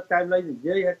មនិតកែមលីនិ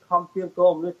យាយឲ្យខំជាងគោ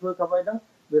មនុស្សធ្វើកអ្វីហ្នឹង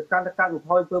វាកាន់តែកាត់បន្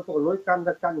ថយពើពុករលួយកាន់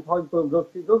តែកាត់បន្ថយពើមនុស្ស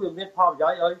ទីនោះវាមានផលប្រយោ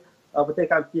ជន៍ឲ្យប្រទេស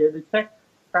កម្ពុជាដូច្នេះ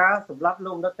ការសម្រាប់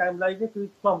លោកមនិតកែមលីនេះគឺ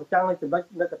ឆ្លុះបញ្ចាំងនៅចំណុច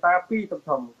នៅកត្តា2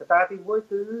ធំកត្តាទី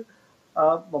1គឺ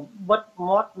បំបិទ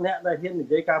មាត់អ្នកដែលហ៊ាននិ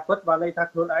យាយការពិតបានន័យថា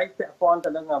ខ្លួនឯងពាក់ព័ន្ធទៅ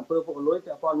នឹងអំពើពុករលួយ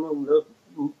ពាក់ព័ន្ធនឹងអំ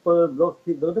ពើលោក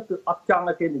ទីនោះគឺអត់ចង់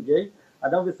ឲ្យគេនិយាយអា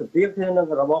នោះវាស្ទៀងគ្នានឹង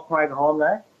របបខ្មែរក្រហម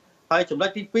ដែរហើយចំណុច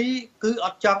ទី2គឺអ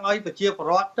ត់ចង់ឲ្យប្រជាពល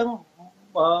រដ្ឋទាំង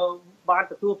បាន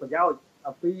ទទួលប្រយោជន៍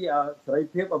អំពីសេរី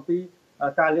ភាពអំពី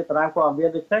ការលាតត្រដាងព័ត៌មាន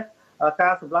ដូចនេះកា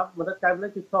រសម្រាប់មនិតកែមលី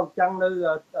គឺឆ្លងចាំងនៅ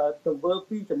ទង្វើ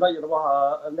2ចំណុចរបស់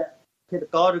អ្នកឃាត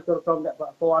ករឬក៏ក្រុមអ្នកពា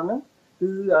ក់ព័ន្ធហ្នឹង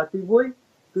គឺទី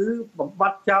1គឺបំប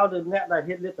ត្តិចោលនៅអ្នកដែល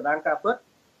ហ៊ានលាតត្រដាងការពិត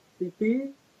ទី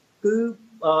2គឺ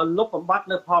លុបបំបត្តិ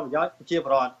នៅផលប្រយោជន៍ប្រជាពល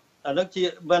រដ្ឋអានឹងជា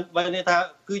បើន័យថា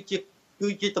គឺ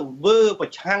ជាទង្វើប្រ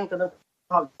ឆាំងទៅនឹង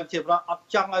ផលប្រយោជន៍ប្រជាពលរដ្ឋអត់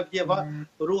ចង់ឲ្យប្រជាពលរដ្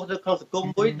ឋរស់នៅក្នុងសង្គម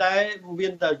មួយដែលមា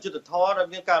នតែយុត្តិធម៌ដែល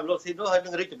មានការរំលោភសិទ្ធិនោះហើយនឹ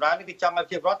ងរីកចម្រើននេះគឺចង់ឲ្យប្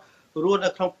រជាពលរដ្ឋរស់នៅ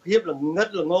ក្នុងភាពល្ងឹត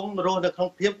ល្ងងរស់នៅក្នុង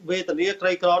ភាពវេទនាក្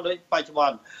រីក្រដូចបច្ចុប្ប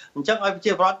ន្នអញ្ចឹងឲ្យប្រ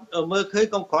ជាពលរដ្ឋមើលឃើញ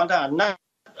កុំគ្រាន់តែអាណត្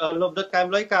តិលោកដឹកកែម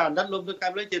លីការអាណត្តិលោកដឹកកែ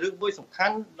មលីជារឿងមួយសំខា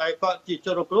ន់ដែលគាត់ជាជ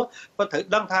នរងគ្រោះគាត់ត្រូវ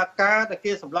ដឹងថាការដែល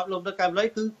គេសម្លាប់លោកដឹកកែមលី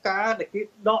គឺការដែលគេ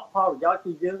ដកផលប្រយោជន៍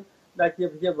ពីយើងដែលជា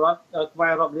ប្រជាពលរដ្ឋខ្មែ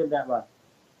ររាប់លានអ្នកបាទ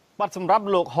បាទសម្រាប់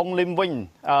លោកហុងលឹមវិញ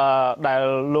ដែល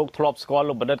លោកធ្លាប់ស្គាល់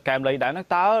លោកបណ្ឌិតកែមលីដែរហ្នឹង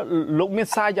តើលោកមាន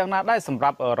សារយ៉ាងណាដែរសម្រា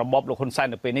ប់របបលោកហ៊ុនសែន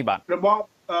នៅពេលនេះបាទរបប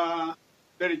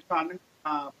ដែលឆ្លាតនឹង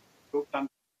លោកតាម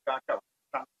ការចាប់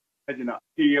តាំងឯក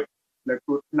ភាពនៅគ្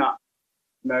រោះថ្នាក់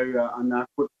នៅអនា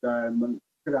គតដែលមិន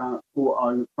ក្រាគួរ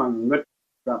ឲ្យខ្វះងឹត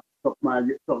សម្រាប់ស្រុកខ្មែរ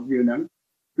ស្រុកយើងហ្នឹង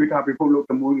គឺថាពិភពលោក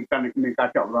ទាំងមូលកាន់តែមានការ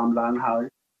ចាប់អារម្មណ៍ឡើងហើ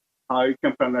យខ្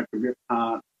ញុំប្រកាសជម្រាបថា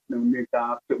នឹងមានការ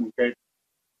ស៊ើបអង្កេត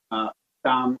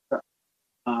តាម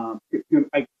ភាពយន្ត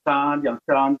ឯកសារយ៉ាង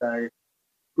ច្រើនដែល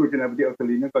គូចនាវិទ្យាអូស្ត្រា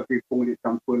លីនឹងក៏គេកំពុងរៀប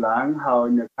ចំធ្វើឡើងហើយ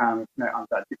នៅខាងផ្នែកអន្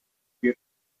តរជាតិ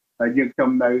ហើយយើងខ្ញុំ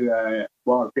នៅ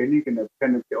បរទេសនេះគឺនៅផ្នែ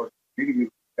កអូស្ត្រាលីយើង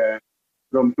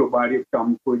រំជួបបាយរៀបចំ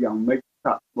ធ្វើយ៉ាងម៉េច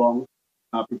សាក់បង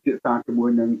ពិភាក្សាជាមួយ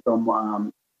នឹងក្រុម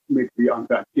មេធាវីអន្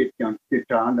តរជាតិយ៉ាងជា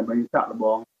ច្រើនដើម្បីសាក់លប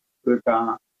ង คือการ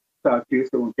สร้างชื่อเ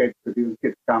สียงเกิ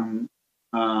จกรรม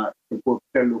ចំពោះ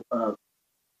តែលោក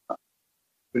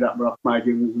វិរៈបរខ្មែរ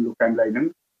យើងលោកកែមលៃហ្នឹង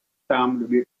តាមរ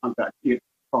បៀបអន្តរជាតិ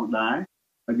ផងដែរ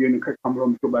ហើយយើងនឹងខិតខំ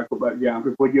រំជួបបែបគ្រប់បែបយ៉ាង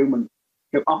ពីព្រោះយើងមិន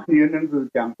ទាំងអស់គ្នាហ្នឹងគឺ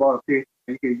ទាំងបរទេស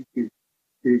គេ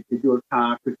យល់ថា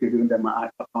គឺជារឿងដែលមិនអាច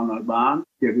អត់ដល់បាន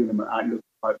ជារឿងដែលមិនអាចលើក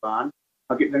ឲ្យបាន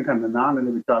ហើយគេដឹងថាណា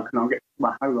នៅវិចารក្នុងគេច្បា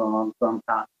ស់ហើយរង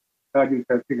ថាតើយើង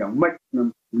ត្រូវធ្វើយ៉ាងម៉េចនឹង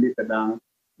លិតដាង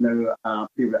នៅ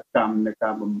ពីវកម្មនៃកា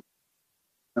រ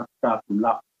សម្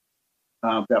រាប់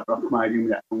แบบ ខ្មែរយើង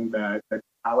ម្នាក់ក្នុងដែល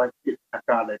អ្វីជា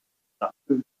ការដែល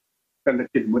គឺកាន់តែ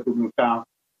ចិត្តមួយទៅនឹងការ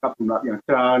កັບសម្រាប់យ៉ាង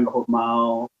ច្រើនរហូត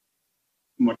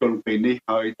មកទល់ពេលនេះ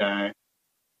ហើយតែ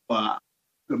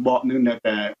របបនេះនៅ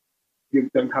តែយើង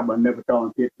ដឹងថាបើនៅបន្ត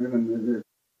ទៀតនឹង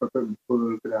ប្រព្រឹត្តពល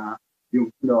ថាយើង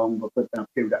ដងប្រព្រឹត្តតាម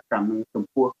ភាពកម្មនឹងចំ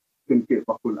ពោះជនជាតិរប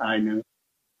ស់ខ្លួនឯងនឹង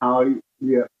ហើយ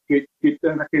វាគេដឹ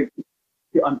ងថា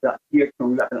គេអន្តរជាតិក្នុង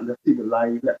លក្ខណៈស៊ីវិល័យ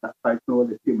លក្ខណៈផ្សាយខ្លួន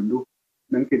ដែលជាមនុស្ស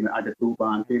នឹងគេអាចទទួល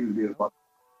បានទេវារបស់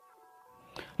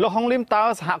លោកហុងលឹមតើ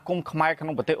សហគមន៍ខ្មែរក្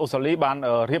នុងប្រទេសអូស្ត្រាលីបាន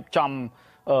រៀបចំ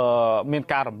មាន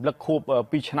ការរំលឹកខួប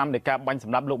2ឆ្នាំនៃការបាញ់ស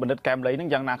ម្លាប់លោកបណ្ឌិតកែមលីនឹង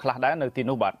យ៉ាងណាខ្លះដែរនៅទី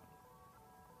នោះបាទ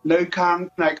នៅខាង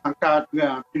ផ្នែកខាងកើត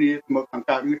គ្រាមកខាង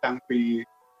កើតគឺតាំងពី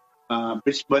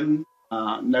Brisbane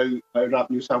នៅរដ្ឋ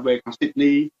New South Wales ខាង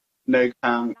Sydney នៅ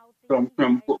ខាងខ្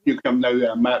ញុំពួកខ្ញុំនៅ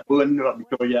Melbourne រដ្ឋ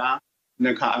Victoria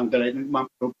នៅខាងអន្តរជាតិនឹងបាន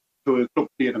គ្រប់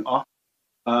គ្នាទាំងអស់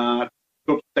គ្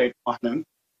រប់ state អស់ហ្នឹង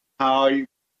ហើយ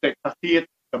state ទៀត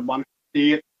តំបន់ទៀ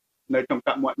តនៅក្នុង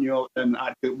កាក់មាត់ញោកដែលអា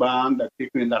ចធ្វើបានដែលគេ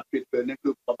គ្មានលទ្ធភាពធ្វើនេះ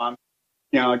គឺក៏បាន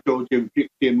ញ៉ាចូលជាវិភាគ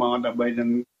ទានមកដើម្បីនឹង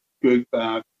ជួយ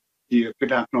ជាគឺ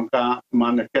ថាក្នុងការសមា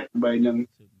នចិត្តដើម្បីនឹង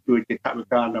ជួយជាថវិ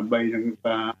កាដើម្បីនឹងគ្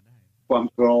រប់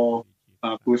គ្រង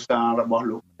គូសាររបស់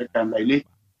លោកកែមលីនេះ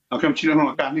ខ្ញុំជឿក្នុង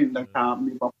ឱកាសនេះដឹងថា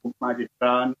មានបងប្អូនខ្មែរជាច្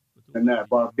រើននៅ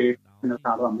បរទេសនៅស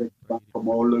ហរដ្ឋអាមេរិកបានប្រ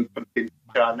មូលលុយប្រទេស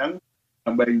ច្រើនហ្នឹង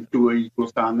ដើម្បីជួយគូ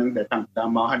សារហ្នឹងដែលតាំងតាម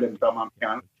មកហើយដែលបន្តមកផ្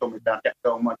ញើសូមមេត្តាតាក់ទ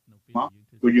ងមក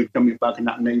គឺយើងខ្ញុំមានបានគ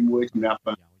ណៈនៃមួយសម្រាប់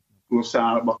គូសារ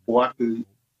របស់គាត់គឺ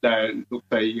ដែលលោក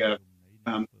ស្រី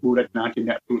គូរចនាជា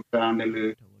អ្នកទូតការនៅលើ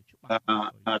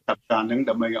តាប់ការហ្នឹង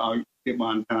ដើម្បីឲ្យគេ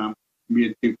បានថាមាន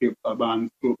ទីភាពបាន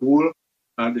ស្រួល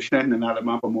ដូច្នេះនៅណាដែល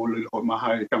បានប្រមូលលុយរហូតមក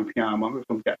ហើយចង់ផ្ញើមក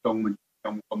សូមតាក់ទងមិនខ្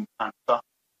ញុំកុំខាតសោះ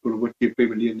ព្រោះជាពេល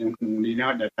វេលានឹងក្នុងនេះណា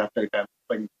ដែលថាទៅតែ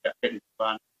ពេញតែកិច្ច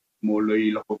បានមូលលុយ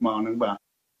រហូតមកហ្នឹងបាទ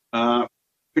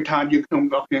គឺថាយើងក្នុង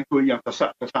ដល់គ្នាធ្វើយ៉ាងប្រស័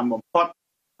ក្តិប្រសំបំផុត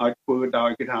ឲ្យធ្វើដោយ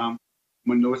គេថា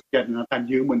មនុស្សចិត្តថា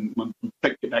យើងមិនតិ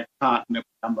ចដាច់ខាតនៅ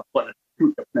តាមប្រព័ន្ធជួយ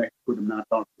តែផ្នែកធ្វើដំណើរ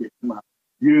តទៅទៀតបាទ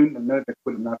យើងនៅតែធ្វើ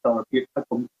ដំណើរតទៅទៀតហើយ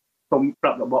ខ្ញុំសូមប្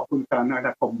រាប់របស់គុណការណា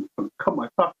ថាខ្ញុំសង្ឃឹមឲ្យ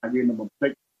សោះថាយើងនឹងបំភ្លេ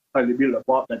ចហើយរបៀបរ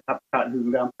បបដែលថារឿង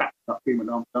រាមកាត់ដល់ពីម្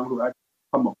ដងរួចហើយ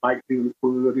ខំបំបែករឿងធ្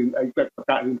វើរឿងអីផ្លេចប្រ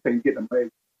កាសរឿងផ្សេងទៀតដើម្បី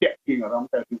តាក់ទាញអារម្ម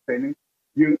ណ៍តែផ្សេងហ្នឹង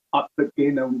យើងអត់ទឹកគេ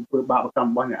នៅធ្វើបាបក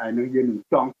ម្មរបស់អ្នកឯងហ្នឹងយើងនឹង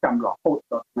ចងចាំរហូត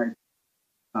ដល់ថ្ងៃ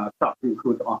សពពីខ្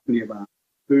លួនទាំងអស់គ្នាបាទ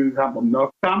គឺថាបំណុល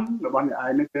កម្មរបស់អ្នកឯ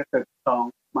ងហ្នឹងគឺទៅសង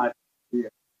ស្មារតី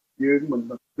យើងមិន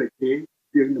ភ្លេចទេ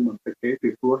យើងនឹងមិនភ្លេចទេពី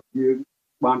ព្រោះយើង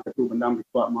បានទទួលបណ្ដាំពី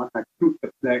គាត់មកថាជួយទឹ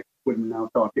កផ្លែគុណណៅ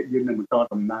តទៀតយើងនឹងបន្ត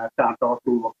ដំណើរការត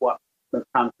ស៊ូរបស់គាត់ទៅ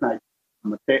ខាងផ្នែក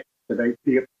មតិសេរី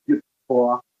ភាពយុត្តិធ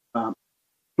ម៌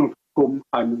ក្នុងគុំ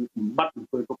ហើយនឹងបំបត្តិអំ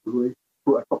ពើពុករលួយ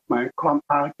ពួកអសុខខ្មែរខំ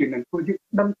អើជាងនឹងពួកយើង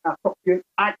ដឹងថាសុខយើង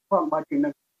អាចខំបានជាងនឹ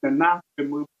ងណាជា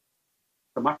មួយ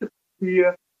សមាជិកជា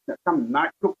អ្នកកម្មអំណាច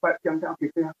គ្រប់បែបយ៉ាងទាំងពី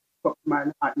សុខខ្មែរ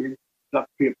អាចមានលទ្ធ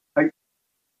ភាពហើយ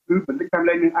គឺបណ្ឌិតកម្ម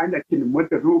លេងនឹងឯងដែលជានិមិត្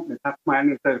តរូបនៃថាខ្មែរ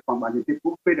នឹងទៅខំបានជាទីពួ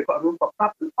កពេលដែលគាត់រួមប្រកាស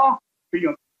ទាំងអស់ពី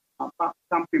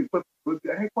តាមពីពុទ្ធព្រោះឲ្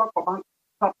យគាត់ក៏បាន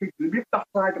ស្បពីរបៀបដោះ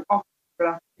ស្រាយទាំងអស់ខ្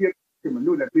លះជាមនុ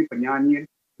ស្សដែលមានបញ្ញាញាណ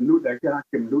មនុស្សដែល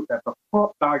ជាមនុស្សដែលប្រកប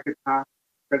ដោយគេថា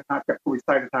ចាក់វិ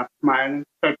ស័យថាខ្មែរនឹង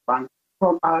ត្រូវបានព្រ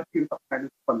មអើជាងសកម្មភា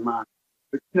ពប៉ុន្មាន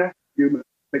ដូច្នេះយើងមិន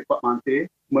ពេចគាត់បានទេ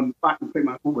មិនបាច់ពេចម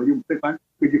កគូបើយើងពេចបាន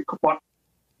គឺយើងខ្វាត់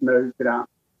នៅគេថា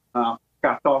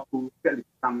ការតស៊ូពលិ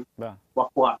កម្មរប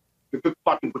ស់គាត់គឺខ្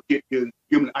វាត់ជំនឿជាតិ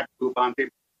យើងមិនអាចធ្វើបានទេ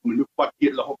មនុស្សខ្វាត់ជា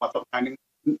តិរហូតដល់ថ្ងៃនេះ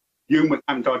យើងមិន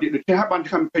អន្តរជាតិដូច្នេះបាន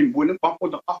ខំ29នឹងបងប្អូន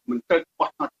ទាំងអស់មិនត្រូវខ្វា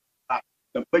ត់ដល់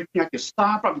ដើម្បីផ្ញើជាសា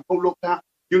រប្រាប់ពិភពលោកថា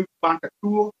យើងបានទ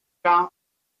ទួលការ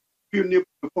ពីនី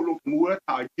ពិភពលោកទាំងមូល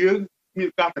ថាយើងមាន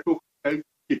ការទទួលទៅ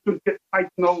ជាជនជាតិថ្លៃ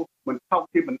ថ្នូរមិនថោក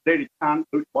ជាបណ្ដេញឋាន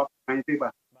ដូចបទថ្ងៃទេបា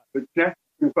ទដូច្នេះ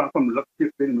ខ្ញុំក៏សូមរំលឹកជា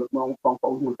តិពេលរំលឹកមកបងប្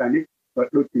អូនមួយថ្ងៃនេះក៏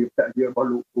ដូចជាតជារបស់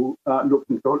លោក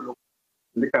សំទោសលោក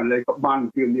នេះកាន់លេក៏បាន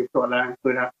ពីនីផ្ទាល់ដែរ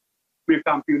គឺថាពីក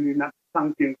ម្មពីនីណាត់តាំង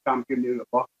ជាកម្មពីនីរ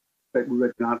បស់តែបុរ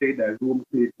ចនាទេដែលរួម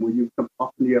គ្នាជាមួយយើងទាំងអ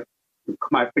ស់គ្នា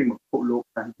ខ្មែរពេញពិភពលោក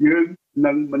ថាយើង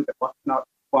នឹងមិនទៅបោះឆ្នោត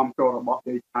ความចូលរបស់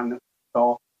ដេកឋាននឹងត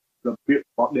របៀប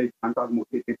របស់ដេកឋានតមួយ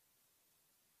ទៀត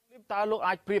តើលោក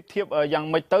អាចប្រៀបធៀបយ៉ាង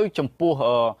ម៉េចទៅចំពោះ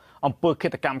អំពើឃា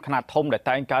តកម្មខ្នាតធំដែល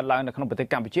តែងកើតឡើងនៅក្នុងប្រទេស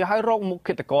កម្ពុជាហើយរោគមុខ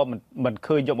ឃាតករមិន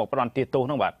ឃើញយកមកប្រន់ទាទោស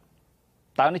ហ្នឹងបាទ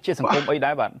តើនេះជាសង្គមអី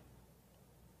ដែរបាទ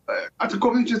សង្គ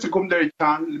មនេះជាសង្គមដែល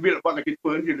ឆានរបៀបរបស់គេធ្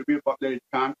វើជារបៀបរបស់ដែល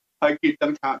ឆានហើយគេដឹ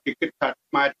ងថាគេគិតថា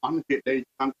ខ្មែរអស់គេដែល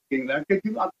ឆានគេឡើងគេគឺ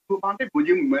អត់ធ្វើបានទេព្រោះ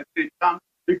យើងមិនមែនទេតាម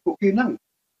ដូចពួកគេហ្នឹង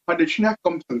ហើយដូច្នេះ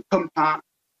កុំសង្ឃឹមថា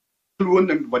ខ្លួន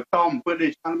នឹងបន្តអំពើដែ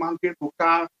លឆានបានទៀតព្រោះ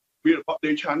ការវារបស់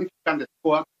ដែលឆាននេះកាន់តែស្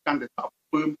គាល់កាន់តែតប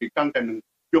ពើមគេកាន់តែនឹង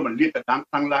យកមកលាតទៅតាម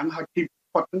ខាងឡើងហើយទី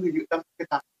គាត់នឹងយើងដឹងគេ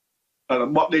ថារ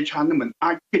បស់ដែលឆាននឹងមិន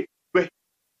អាចគិតវិញ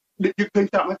ដូចយើងឃើញ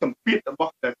តាមសម្ពាធរប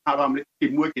ស់តែថារំលេចទី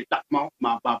1គេដាក់មក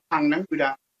ផាំងហ្នឹងគឺថា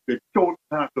វាចូល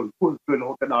ថាទៅពុះគឺរ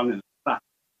ហូតដល់នេះ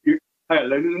ហើយឥ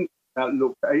ឡូវនេះលោ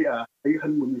កអីហិ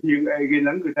នមុនហៀងអីគេហ្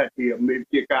នឹងគឺថា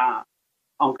ជាការ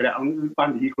អង្គរៈហ្នឹងបាន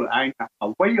និយាយខ្លួនឯងថា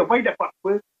អ្វីដែលគាត់ធ្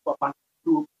វើគាត់បាន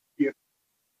ជួបជា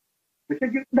ដូច្នេះ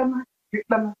យើងដឹង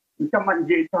មិនចាំបាច់និ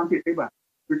យាយតាមទៀតទេបាទ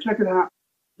ដូច្នេះគឺថា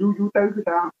យូរទៅគឺ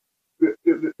ថា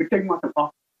វាចេញមកទាំងអ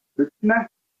ស់ដូច្នេះ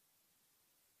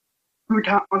គឺ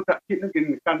ថាអន្តរជាតិនឹងគេ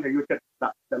កាន់តែយកចិត្តដា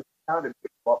ក់ដល់ថាដែលពី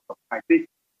បបផ្នែកទី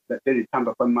ដែលទេតាម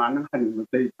ប្រព័ន្ធហ្នឹងហើយនឹង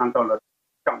ទេតាមតល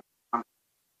ចំ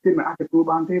គេមិនអាចទទួល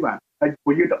បានទេបាទហើយពួ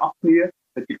កយើងទាំងអស់គ្នា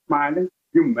តែជាខ្មែរហ្នឹង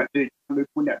យើងមិនមែនទេលើ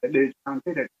ពួកអ្នកដែលតាមទេ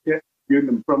ដែលយើង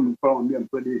នឹងព្រមមានអំ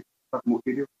ពើនេះសត្វមួយ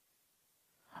ទៀត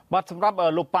បាទសម្រាប់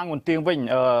លោកប៉ាំងមន្ទៀងវិញ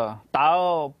តើ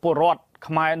ពលរដ្ឋ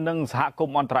ខ្មែរនិងសហគម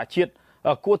ន៍អន្តរជាតិ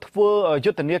គួរធ្វើ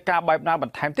យុទ្ធនាការបែបណាប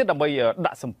ន្ថែមទៀតដើម្បី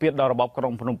ដាក់សម្ពាធដល់របបក្រុ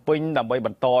ងភ្នំពេញដើម្បីប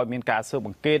ន្តឲ្យមានការស៊ើប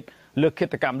អង្កេតលើឃា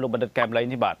តកម្មលោកបណ្ឌិតកែមលី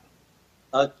នេះបាទ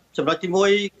ចំណុចទី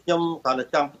1ខ្ញុំគ្រាន់តែ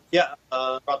ចង់បញ្ជាក់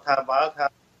រដ្ឋាភិបាលថា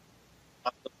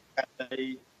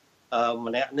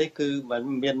ម្នាក់នេះគឺមិន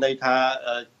មានន័យថា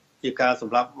ជាការស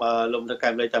ម្រាប់លោកបណ្ឌិតកែ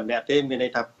មលីតែម្នាក់ទេមានន័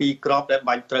យថា2ក្របដែល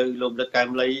បាញ់ត្រូវលោកបណ្ឌិតកែម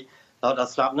លីដ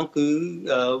ល់ស្លាប់ហ្នឹងគឺ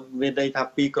មានន័យថា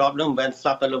2ក្របហ្នឹងមិនមែនស្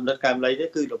លាប់តែលោកបណ្ឌិតកែមលីទេ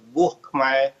គឺរបួសខ្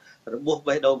មែរបួស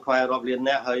បេះដូងខ្មែររាប់លាន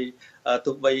អ្នកហើយ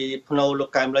ទោះបីភ្នោលោក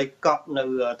កែមលីកប់នៅ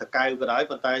តកៅក៏ដោយ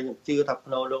ប៉ុន្តែខ្ញុំជឿថា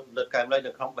ភ្នោលោកបណ្ឌិតកែមលី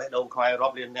នៅក្នុងបេះដូងខ្មែររា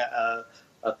ប់លានអ្នក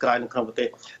ក្រៅនៅក្នុងប្រទេស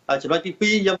ចំណុចទី2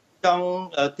ខ្ញុំចង់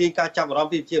ទាញការចាប់អារម្ម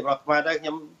ណ៍ពីប្រជាពលរដ្ឋខ្មែរដែរខ្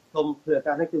ញុំសូមធ្វើឱ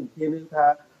កាសនេះគឺវិធាននេះថា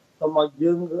សូមឲ្យ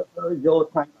យើងយក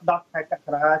ថ្ងៃ10ខែកក្ក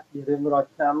ដាជារៀងរាល់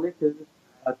ឆ្នាំនេះគឺ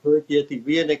ធ្វើជាទិ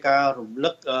វានៃការរំលឹ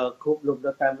កខួបលោកបណ្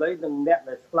ឌិតកែមលីនិងអ្នក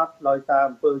ដែលស្លាប់ដោយសារ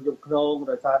អំពើយុគខ្នង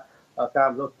ដោយសារការ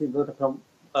រំលោភសិទ្ធិនៅក្នុង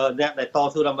អ្នកដែលត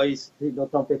ស៊ូដើម្បីសិទ្ធិនៅ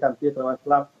ក្នុងប្រទេសកម្ពុជាត្រូវបានស្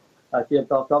លាប់ជាបន្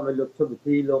តដោយលោកឈុតវិ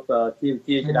ធីលោកជាវិ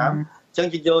ជាជាដើមអញ្ចឹង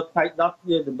ជាយកថ្ងៃ10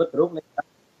ជានិមិត្តរូបនៃ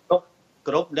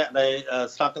គ្រប់អ្នកដែល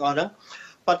ស្លាប់ទាំងអស់ហ្នឹង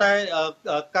ប៉ុន្តែ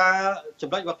ការចំ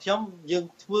ណុចរបស់ខ្ញុំយើង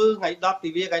ធ្វើថ្ងៃ10ទិ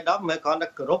វាថ្ងៃ10មិនមែនគ្រាន់តែ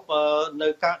គោរពនៅ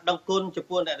ការដឹងគុណចំ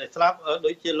ពោះអ្នកដែលស្លាប់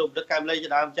ដូចជាលោកបណ្ឌិតកែមលីជា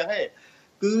ដើមអញ្ចឹងទេ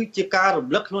គឺជាការរំ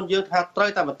លឹកខ្លួនយើងថាត្រូវ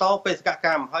តែបន្តបេសកក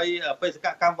ម្មហើយបេសក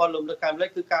កម្មរបស់លោកបណ្ឌិតកែមលី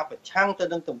គឺការប្រឆាំងទៅ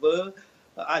នឹងទង្វើ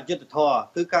អយុត្តិធម៌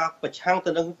គឺការប្រឆាំង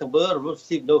ទៅនឹងទង្វើរំលោភសិទ្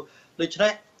ធិមនុស្សដូច្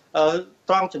នេះ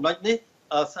ត្រង់ចំណុចនេះ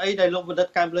ស្អីដែលលោកបណ្ឌិត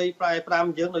កែមលីប្រែ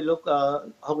5យើងដោយលោក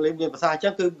ហុងលីមានប្រសាសន៍អញ្ចឹ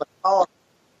ងគឺបន្ត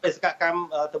បេសកកម្ម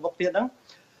ទៅមុខទៀតហ្នឹង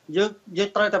យើង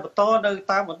ត្រូវតែបន្តនៅ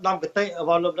តាមបណ្ដំគតិរប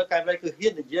ស់លោកបណ្ឌិតកែមលីគឺហ៊ា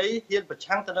ននិយាយហ៊ានប្រ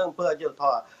ឆាំងទៅនឹងអំពើអយុត្តិធ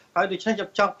ម៌ហើយដូច្នេះខ្ញុំ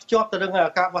ចង់ភ្ជាប់ទៅនឹង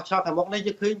ការបោះឆ្នោតខាងមុខនេះ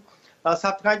យើងឃើញស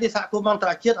ប្តាហ៍នេះសហគមន៍អន្ត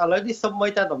រជាតិឥឡូវនេះសូម្បី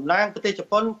តែតំណាងប្រទេសជ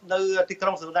ប៉ុននៅទីក្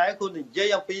រុងសូណែគឺនិយាយ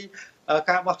អំពី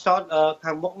ការបោះឆ្នោត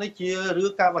ខាងមុខនេះជារឿ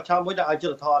ងការបោះឆ្នោតមួយដែលអយុ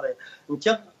ត្តិធម៌ដែរអញ្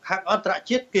ចឹងខាងអន្តរ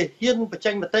ជាតិគេហ៊ានបញ្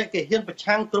ចេញមតិគេហ៊ានប្រ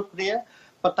ឆាំងគ្រប់គ្នា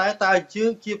ប៉ុន្តែតើយើ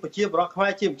ងជាប្រជាពលរដ្ឋខ្មែ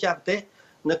រជាម្ចាស់ប្រទេស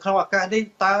នៅក្នុងឱកាសនេះ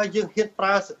តើយើងហ៊ានប្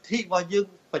រើសិទ្ធិរបស់យើង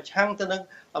ប្រឆាំងទៅនឹង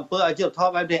អំពើអយុត្តិធ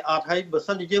ម៌បែបនេះអត់ហើយបើ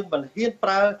សិនជាយើងមិនហ៊ានប្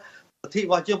រើសិទ្ធិរ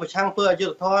បស់យើងប្រឆាំងអំពើអយុ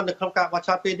ត្តិធម៌នៅក្នុងការបោះឆ្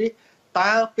នោតពេលនេះ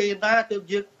តើពេលណាទើប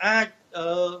យើងអាច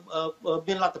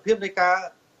មានលទ្ធភាពនៃការ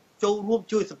ចូលរួម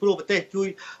ជួយសង្គ្រោះប្រទេសជួយ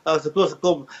សង្គ្រោះសង្គ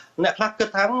មអ្នកខ្លះគិត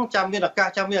ថាចាំមានឱកាស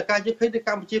យើងឃើញនៅក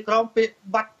ម្ពុជាក្រោមពេល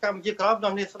បាត់កម្ពុជាក្រោមដ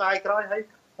ល់នេះស្ដាយក្រោយហើយ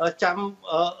ចាំ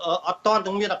អត់តន់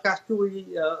នឹងមានឱកាសជួយ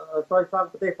ស្រោចស្រង់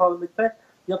ប្រទេសផងដូចទេ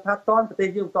យើងថាតន់ប្រទេស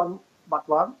យើងមិនតន់បាត់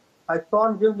បង់ហើយត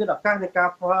ន់យើងមានឱកាសនៃការ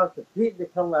ផ្ដល់សិទ្ធិនៅ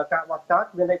ក្នុងការបោះឆ្នោត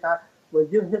មានន័យថាបើ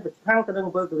យើងហ៊ានប្រឆាំងទៅនឹង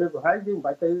អំពើគំរាមកំហែងយើងមិន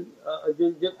បាច់ទៅ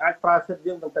យើងអាចប្រើសិទ្ធិ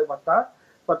យើងទៅបោះឆ្នោត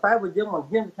ប៉ុន្តែបើយើងមិន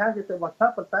ហ៊ានប្រឆាំងទៅបោះឆ្នោត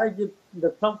ប៉ុន្តែយើងនៅ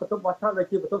ក្នុងបន្ទប់បោះឆ្នោតដែល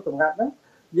ជាបន្ទប់សម្ងាត់ហ្នឹង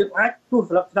យើងអាចទូ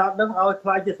ស្លឹកឆ្នោតហ្នឹងឲ្យខ្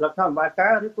លាយជាស្លឹកឆ្នោតបាយកា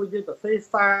រឬក៏យើងទៅសេ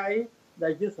សាយដែ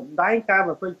លយើងសម្ដែងការ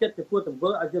បំពេញចិត្តចំពោះទង្វើ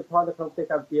អយុត្តិធម៌នៅក្នុងប្រទេស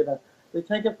កម្ពុជាដែរដូ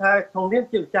ច្នេះខ្ញុំថាក្នុងនាម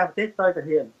ជាម្ចាស់ប្រទេសត្រូវតែ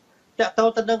ហ៊ានតាក់ទង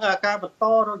ទៅនឹងការបន្ត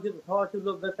រកយុត្តិធម៌ជូន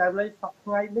លោកនៅតែលីសប្តាហ៍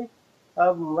ថ្ងៃនេះ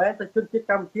មិនមែនតែជនជាតិ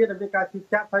កម្ពុជាដែលមានការជិះ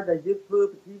ចាប់ហើយដែលយើងធ្វើ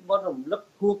ពិធីបុណ្យរំលឹក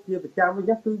ខួបជាប្រចាំវិញ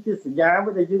ហ្នឹងគឺជាសញ្ញាមួ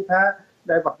យដែលយើងថា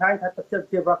ដែលបង្ហាញថាទឹកចិត្ត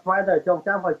ជារដ្ឋខ្មែរដែលចង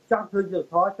ចាំហើយចង់ឃើញយុត្តិ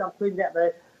ធម៌ចង់ឃើញអ្នកដែល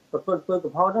ប្រព្រឹត្តអំពើ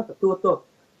កំហុសហ្នឹងទទួលទោស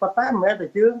ប៉ុន្តែមិនមែនតែ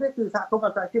យើងទេគឺសហគមន៍អ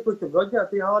ន្តរជាតិគឺជំរុញឧ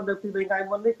ទាហរណ៍នៅពីថ្ងៃ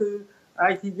មុននេះគឺ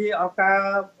ICV អង្គការ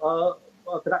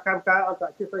គណៈកម្មការអន្តរ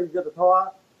ជាតិផ្នែកយុត្តិធម៌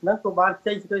នឹងក៏បាន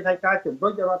ចេញសេចក្តីថ្លែងការណ៍ជំរុ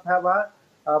ញរដ្ឋាភិបាល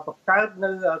បង្កើតនៅ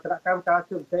គណៈកម្មការ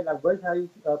ស៊ើបអង្កេតឡើងវិញហើយ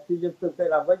ពីយើងស៊ើបអង្កេត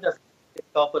ឡើងវិញដល់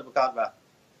តពិតប្រកបបា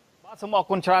ទសូមអរ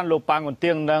គុណច្រើនលោកប៉ាងគុន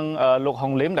ទៀងនិងលោកហុ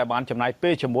ងលឹមដែលបានចំណាយពេ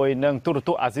លជាមួយនឹងទូរទ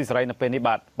ស្សន៍អាស៊ីសេរីនៅពេលនេះ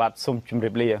បាទសូមជម្រា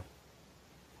បលា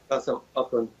បាទសូមអរ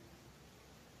គុណ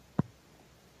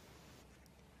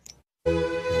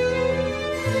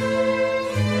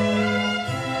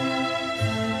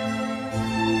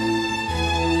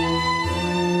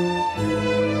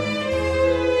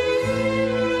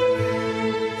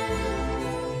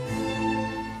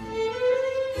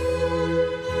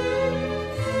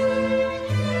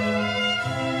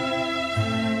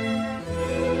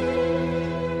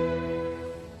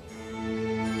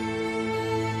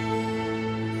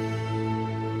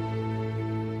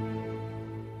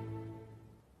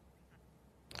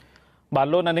បាទ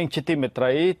លោកនាងជាទីមេត្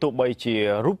រីទោះបីជា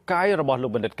រូបកាយរបស់លោ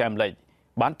កបណ្ឌិតកែមលិច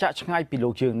បានចាក់ឆ្ងាយពីលោ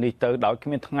កយើងនេះទៅដោយគ្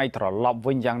មានថ្ងៃត្រឡប់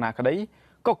វិញយ៉ាងណាក្តី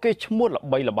ក៏គេឈ្មោះល្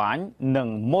បីល្បាញនិង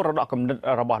មរតកគំនិត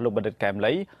របស់លោកបណ្ឌិតកែម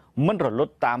លិចមិនរល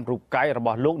ត់តាមរូបកាយរប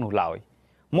ស់លោកនោះឡើយ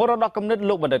មរតកគំនិត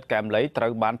លោកបណ្ឌិតកែមលិចត្រូ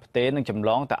វបានផ្ទេរនិងចម្ល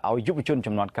ងទៅឲ្យយុវជន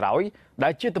ជំនាន់ក្រោយដែ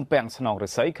លជាទំពាំងស្នងឫ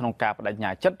ស្សីក្នុងការបដិញ្ញា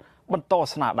ចិត្តបន្ត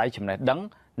ស្នាដៃចំណេះដឹង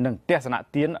និងទស្សនៈ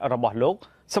ទានរបស់លោក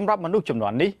សម្រាប់មនុស្សជំនា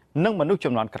ន់នេះនិងមនុស្ស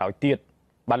ជំនាន់ក្រោយទៀត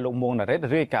បានលោកមួងណារ៉េត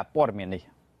រាយការណ៍ព័ត៌មាននេះ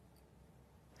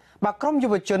បាទក្រុមយុ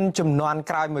វជនចំនួន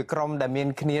ក្រោយមួយក្រុមដែលមាន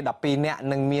គ្នា12នាក់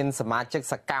និងមានសមាជិក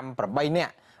សកម្ម8នា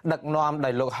ក់ដឹកនាំដោ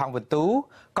យលោកហងវ៉ាទូ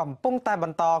កំពុងតែប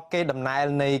ន្តកេរដំណែល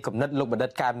នៃគំនិតលោកបណ្ឌិ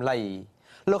តកែមលី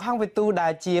លោកហងវ៉ាទូដែ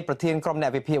លជាប្រធានក្រុមអ្ន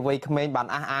កវិភាគវ័យក្មេងបាន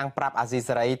អះអាងប្រាប់អាស៊ី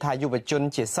សេរីថាយុវជន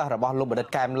ជាសិស្សរបស់លោកបណ្ឌិត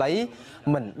កែមលី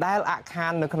មិនដែលអាក់ខា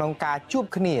ននៅក្នុងការជួប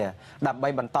គ្នាដើម្បី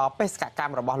បន្តបេសកក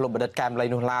ម្មរបស់លោកបណ្ឌិតកែមលី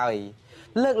នោះឡើយ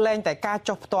លើកលែងតែការ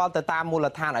ចុះផ្ទាល់ទៅតាមមូល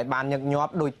ដ្ឋានឲ្យបានញឹកញា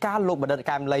ប់ដោយការលោកបណ្ឌិត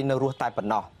កែមលីនៅរស់តែប៉ុ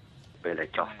ណ្ណោះពេលដែល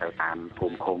ចុះទៅតាមភូ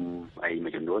មិឃុំអីមួ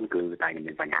យចំនួនគឺតែ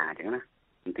មានបញ្ហាអញ្ចឹងណា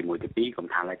ទី1ទី2កុំ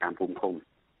ថាឡើយតាមភូមិឃុំ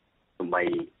ទោះបី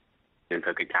យើងធ្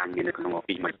វើកិច្ចការមាននៅក្នុង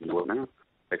ពីមួយចំនួនហ្នឹង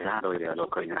ពេលខ្លះដោយលោក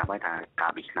ឃើញថាហើយថាកា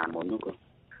រពីឆ្នាំមុននោះក៏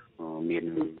មាន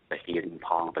តែហ៊ានផ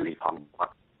ងបលីផងគា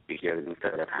ត់ពីយើងនឹងទៅ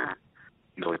ថា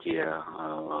ដូចជា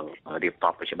រៀបត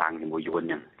បច្បាំងជាមួយយួន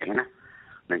អញ្ចឹងណា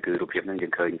นั่นคือรูปភាពនឹងយើ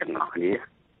ងឃើញទាំងអស់គ្នា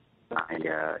ហើយអ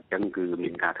ញ្ចឹងគឺមា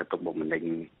នការធ្វើទុកបុកម្នេញ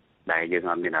ដែលយើង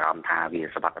អត់មានអារម្មណ៍ថាវា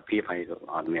សុខភាពហើយ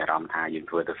អត់មានអារម្មណ៍ថាយើង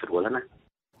ធ្វើទៅស្រួលណា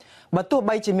បើទោះ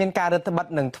បីជាមានការរឹតបន្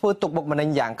តឹងនិងធ្វើទុកបុកម្នេញ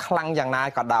យ៉ាងខ្លាំងយ៉ាងណា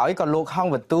ក៏ដោយក៏លោកហង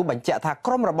វ៉ាទូបញ្ជាក់ថា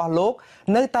ក្រុមរបស់លោក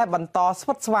នៅតែបន្តស្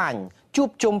វិតស្វាញជួប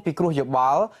ជុំពិគ្រោះយោប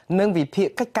ល់និងវិភាគ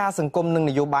កិច្ចការសង្គមនិង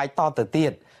នយោបាយតទៅទៀ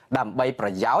តដើម្បីប្រ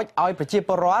យោជន៍ឲ្យប្រជាព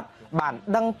លរដ្ឋបាន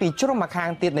ដឹងពីជ្រុងម្ខាង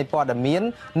ទៀតនៃព័ត៌មាន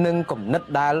និងគំនិត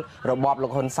ដែលរបបលោ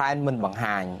កហ៊ុនសែនមិនបង្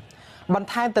ហាញបន្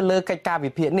ថែមទៅលើកិច្ចការ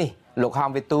វិភាគនេះលោកហង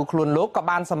វ៉ាទូខ្លួនលោកក៏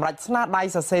បានសម្រេចស្នាដៃ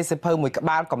សរសេរសៀវភៅមួយក្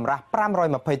បាលកម្រាស់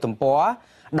520ទំព័រ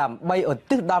ដើម្បីឧទ្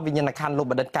ទិសដល់វិញ្ញាណក្ខន្ធលោក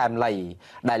បណ្ឌិតកែមលី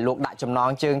ដែលលោកដាក់ចំណង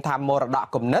ជើងថាមរតក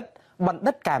គំនិតបណ្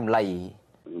ឌិតកែមលី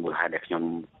មូលហេតុដែលខ្ញុំ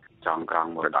ចង់ក្រង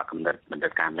មរតកគំនិតបណ្ឌិ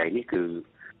តកែមលីនេះគឺ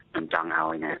ខ្ញុំចង់ឲ្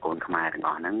យអ្នកកូនខ្មែរទាំងអ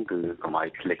ស់ហ្នឹងគឺកុំឲ្យ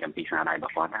ភ្លេចអំពីស្នាដៃរប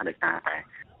ស់គាត់ណាដោយសារតែ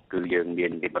គឺយើងមា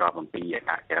នរៀបរាប់អំពីអត្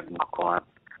តចរិតរបស់គាត់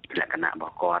លក្ខណៈរប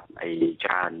ស់គាត់អីច្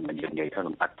រើនមិនយើងនិយាយទៅ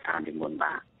លំអិតច្រើនជាងមុន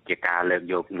បាទជាការលើក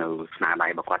យកនៅស្នាដៃ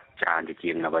របស់គាត់ច្រើន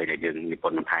ជាងអ្វីដែលយើងនិព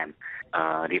ន្ធបន្ថែម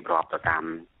រៀបរាប់ទៅតាម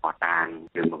អត់តាង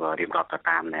យើងមករៀបរាប់ទៅ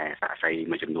តាមសាកសី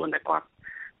មួយចំនួនដែលគាត់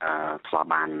ធ្លាប់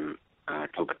បាន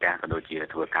ជួបប្រទះក៏ដូចជា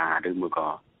ធ្វើការឬមួយក៏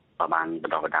បានប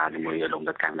ន្តបដាជាមួយលោកបណ្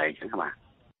ឌិតកែមលីអញ្ចឹងបាទ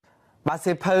បាទ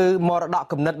សៀវភៅមរតក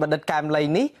គំនិតបណ្ឌិតកែមលី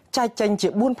នេះចែកចេញជា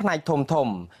4ផ្នែកធំ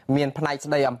មានផ្នែក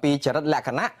ស្ដីអំពីចរិតលក្ខ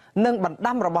ណៈនិងបណ្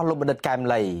ដាំរបស់លោកបណ្ឌិតកែម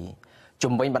លី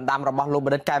ជំវិញបណ្ដាំរបស់លោកប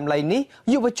ណ្ឌិតកែមលីនេះ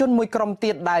យុវជនមួយក្រុម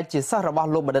ទៀតដែលជាសិស្សរបស់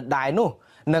លោកបណ្ឌិតដែរនោះ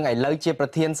និងឥឡូវជាប្រ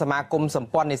ធានសមាគមសម្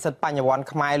ព័ន្ធនិស្សិតបញ្ញវន្ត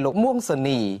ខ្មែរលោកមួងសូ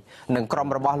នីនិងក្រុម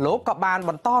របស់លោកក៏បាន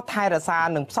បន្តថែរក្សា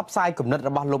និងផ្សព្វផ្សាយគំនិតរ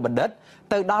បស់លោកបណ្ឌិត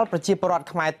ទៅដល់ប្រជាពលរដ្ឋ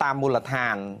ខ្មែរតាមមូលដ្ឋា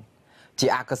នជា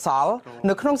អកុសល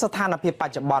នៅក្នុងស្ថានភាពប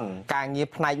ច្ចុប្បន្នការងារ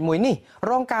ផ្នែកមួយនេះ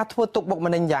រងការធ្វើទុកបុក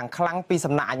ម្នេញយ៉ាងខ្លាំងពី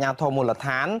សំណាក់អាជ្ញាធរមូលដ្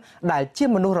ឋានដែលជា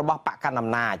មនុស្សរបស់បកកណ្ដាលអំ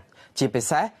ណាចជាពិ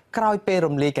សេសក្រោយពេល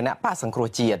រំលាយគណៈបកសង្គ្រោះ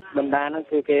ជាតិបណ្ដាហ្នឹង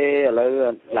គឺគេឥឡូវ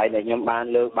ឡៃដែលខ្ញុំបាន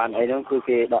លើកបានអីហ្នឹងគឺ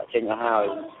គេដកចេញអស់ហើយ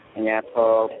អាជ្ញាធ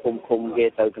រឃុំគេ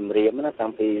ទៅគម្រាមណាតាំ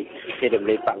ងពីគេរំ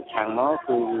លាយបកឆាំងមក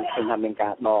គឺឃើញថាមានកា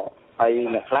រដកហើយ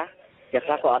អ្នកខ្លះគេខ្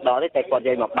លះក៏អត់ដកទេតែគាត់យ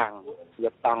កមកបាំងយ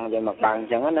កតង់យកមកបាំងអ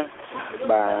ញ្ចឹងណា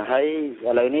បាទហើយ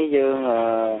ឥឡូវនេះយើង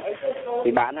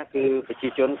ពិបាកណាគឺប្រជា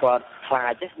ជនគាត់ខ្លា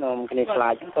ចទេនាំគ្នាខ្លា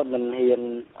ចគាត់មិនហ៊ាន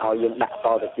ឲ្យយើងដាក់ត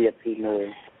ទៅទៀតទី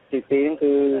1ទី2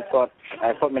គឺគាត់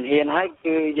មិនហ៊ានហើយ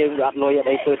គឺយើងអត់លុយអត់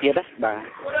អីធ្វើទៀតណាបា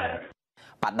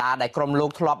ទ បដាដែលក្រុមលោក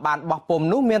ធ្លាប់បានបោះពុំ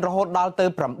នោះមានរហូតដល់ទៅ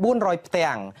900ផ្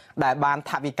ទាំងដែលបាន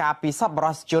ថវិកាពីសប្បុរ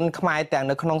សជនខ្មែរទាំង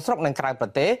នៅក្នុងស្រុកនិងក្រៅប្រ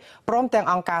ទេសព្រមទាំង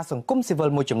អង្គការសង្គមស៊ីវិល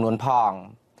មួយចំនួនផង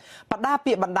បដា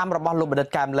ពាក្យបណ្ដាំរបស់លោកបណ្ឌិត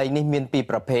កែមលីនេះមានពីរ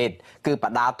ប្រភេទគឺប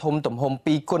ដាធំទំហំ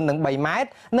2គុណនឹង3ម៉ែត្រ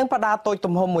និងបដាតូច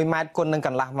ទំហំ1ម៉ែត្រគុណនឹងក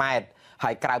ន្លះម៉ែត្រ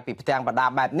ហើយក្រៅពីផ្ទាំងបដា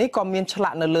បែបនេះក៏មានឆ្លា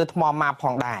ក់នៅលើថ្មម៉ាបផ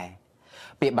ងដែរ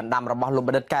ពាក្យបណ្ដាំរបស់លោកប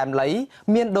ណ្ឌិតកែមលី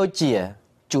មានដូចជា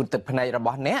ជូតទឹកភ្នែករប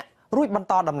ស់អ្នករួចបន្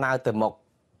តដំណើរទៅមុខ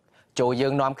ចូលយើ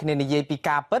ងនាំគ្នានិយាយពី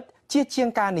ការពិតជាជាង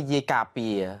ការនិយាយការពា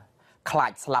រខ្លា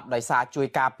ចស្លាប់ដោយសារជួយ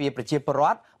ការពារប្រជាពលរ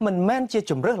ដ្ឋមិនមែនជា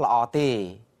ជំរើសល្អទេ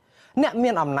អ្នកមា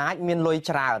នអំណាចមានលុយ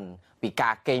ច្រើនពីកា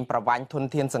រកេងប្រវ័ញ្ចធន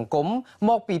ធានសង្គម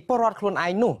មកពីពលរដ្ឋខ្លួនឯ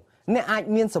ងនោះអ្នកអាច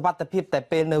មានសុវត្ថិភាពតែ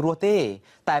ពេលនៅរស់ទេ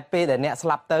តែពេលដែលអ្នកស្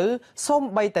លាប់ទៅសូ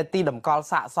ម្បីតែទីតម្កល់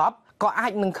សាកសពក៏អា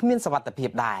ចនឹងគ្មានសុវត្ថិភាព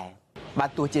ដែរបើ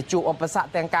ទោះជាជួបឧបសគ្គ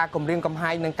ទាំងការគំរាមកំ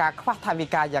ហែងនិងការខ្វះថវិ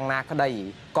កាយ៉ាងណាក្តី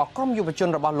ក៏ក្រុមយុវជន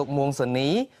របស់លោកមួងសូនី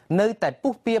នៅតែ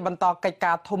ពុះពៀបន្តកិច្ច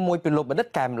ការធំមួយពីលោកបណ្ឌិត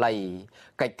កែមលី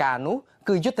កិច្ចការនោះ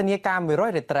គឺយុទ្ធនាការ100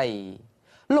រាត្រី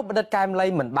លោកបណ្ឌិតកែមលី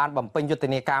មិនបានបំពេញយុទ្ធ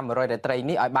នាការ100រាត្រី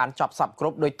នេះឲ្យបានចប់សពគ្រ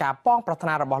ប់ដោយការប៉ងប្រាថ្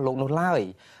នារបស់លោកនោះឡើយ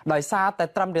ដោយសារតែ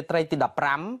ត្រឹមរាត្រីទី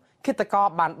15ឃាតករ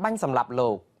បានបាញ់សម្លាប់លោ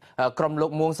កក្រុមលោ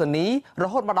កមួងសូនីរ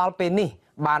ហូតមកដល់ពេលនេះ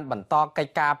បានបន្តកិច្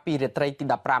ចការពីរាត្រីទី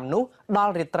15នោះដ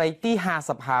ល់រាត្រីទី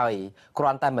50ហើយគ្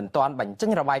រាន់តែមិនទាន់បញ្ចេ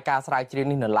ញរបាយការណ៍ស្រាវជ្រាវ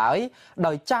នេះនៅឡើយ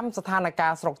ដោយចាំស្ថានភា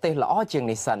ពស្រុកទេសល្អជាង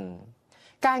នេះសិន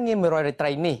ការងារ100រាត្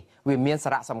រីនេះវាមានសា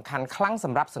រៈសំខាន់ខ្លាំងស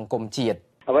ម្រាប់សង្គមជាតិ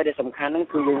អ្វីដែលសំខាន់ហ្នឹង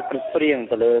គឺយើងព្រៀង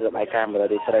ទៅលើរបាយការណ៍100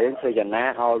រាត្រីធ្វើយ៉ាងណា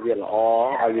ឲ្យវាល្អ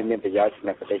ឲ្យវាមានប្រយោជន៍សម្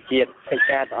រាប់ប្រទេសជាតិកិច្ច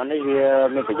ការទាំងអស់នេះវា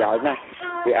មានប្រយោជន៍ណាស់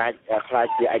វាអាចខ្លាច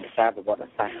ជាឯកសារប្រវត្តិ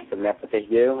សាស្ត្រសម្រាប់ប្រទេស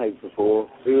យើងហើយពីព្រោះ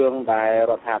រឿងដែល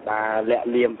រដ្ឋាភិបាលលាក់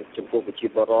លៀមចំពោះប្រជា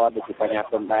ពលរដ្ឋដូចជាបញ្ហា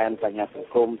ព្រំដែនបញ្ហាស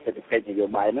ង្គមសេដ្ឋកិច្ចនយោ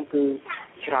បាយហ្នឹងគឺ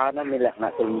ច្រើនណាស់មានលក្ខ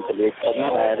ណៈទូលំទូលាយធំណា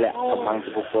ស់ដែលលាក់កំបាំង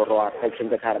ចំពោះពលរដ្ឋហើយខ្ញុំ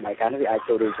គិតថារបាយការណ៍នេះវាអាច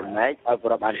ចូលរួមចំណែកឲ្យពល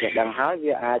រដ្ឋបានចេះដឹងហើយ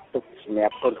វាអាចទុកសម្រា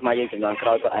ប់คนខ្មែរយើងចំនួនក្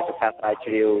រោយក៏អាចសិក្សាស្រាវ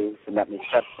ជ្រាវសម្រាប់និស្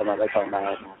សិតសម្រាប់ឲ្យផងដែ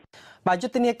របាទយុ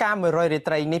ទ្ធនាការ100រា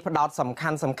ត្រីនេះផ្ដោតសំខា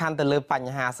ន់ទៅលើប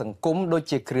ញ្ហាសង្គមដូច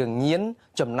ជាគ្រឿងញៀន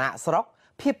ចំណាក់ស្រុក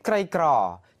ភាពក្រីក្រ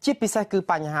ជាពិសេសគឺ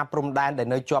បញ្ហាព្រំដែនដែល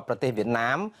នៅជាប់ប្រទេសវៀតណា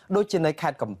មដូចជានៅខេ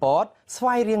ត្តកំពតស្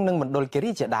វាយរៀងនិងមណ្ឌលគិ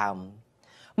រីជាដើម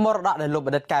មរតកដែលលោកប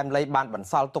ណ្ឌិតកែមលីបានបន្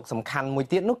សល់ទុកសំខាន់មួយ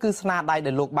ទៀតនោះគឺស្នាដៃ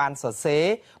ដែលលោកបានសរសេរ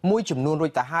មួយចំនួនរួ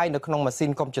ចទៅហើយនៅក្នុងម៉ាស៊ី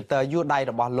នកុំព្យូទ័រយួរដៃ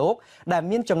របស់លោកដែល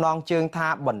មានចំណងជើងថា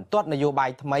បន្ទាត់នយោបាយ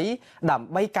ថ្មីដើម្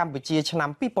បីកម្ពុជាឆ្នាំ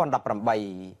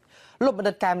2018លោកបណ្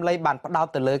ឌិតកែមលីបានផ្ដោត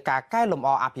ទៅលើការកែលម្អ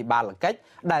អភិបាលកិច្ច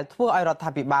ដែលធ្វើឲ្យរដ្ឋា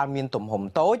ភិបាលមានទំហំ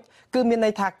តូចគឺមានន័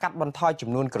យថាកាត់បន្ថយចំ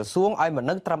នួនក្រសួងឲ្យមក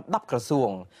នៅត្រឹម10ក្រសួង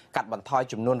កាត់បន្ថយ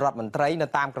ចំនួនរដ្ឋមន្ត្រីនៅ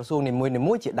តាមក្រសួងនី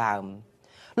មួយៗជាដើម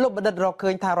លោកបណ្ឌិតរកឃើ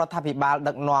ញថារដ្ឋាភិបាល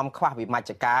ដឹកនាំខ្វះវិមជ្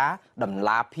ឈការដំ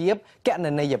ណាភាពគណ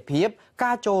នេយ្យភាព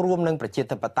ការចូលរួមនឹងប្រជា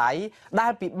ធិបតេយ្យដែ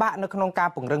លពិបាកនៅក្នុងការ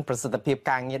ពង្រឹងប្រសិទ្ធភាព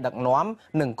ការងារដឹកនាំ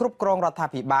និងគ្រប់គ្រងរដ្ឋា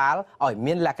ភិបាលឲ្យ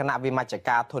មានលក្ខណៈវិមជ្ឈ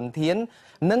ការធនធាន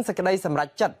និងសេចក្តីសម្រេច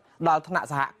ចិត្តដល់ថ្នាក់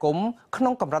សហគមន៍ក្នុ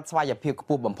ងកម្រិតស្វ័យភាពខ្ព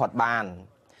ស់បំផុតបាន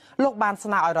លោកបានស្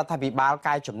នើឲ្យរដ្ឋាភិបាល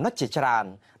កែចំណុចជាច្រើន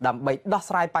ដើម្បីដោះ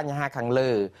ស្រាយបញ្ហាខាង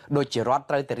លើដូចជារដ្ឋ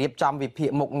ត្រូវតែរៀបចំវិភាគ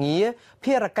មុខងារ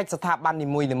ភារកិច្ចស្ថាប័ននី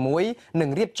មួយៗនិង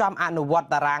រៀបចំអនុវត្ត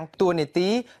តារាងតួនាទី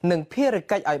និងភារ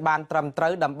កិច្ចឲ្យបានត្រឹមត្រូ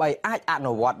វដើម្បីអាចអ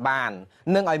នុវត្តបាន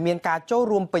និងឲ្យមានការចូល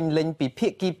រួមពេញលេញពីភា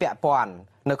គីពាក់ព័ន្ធ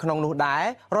នៅក្នុងនោះដែរ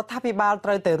រដ្ឋាភិបាលត្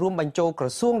រូវតែរួមបញ្ចូលក្រ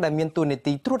សួងដែលមានតួនា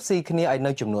ទីត្រួតស៊ីគ្នាឲ្យ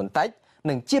នៅចំនួនតិច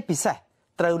និងជាពិសេស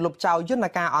ត្រូវលុបចោលយន្ត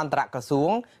ការអន្តរក្រសួ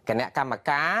ងគណៈកម្ម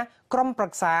ការក្រុមប្រឹ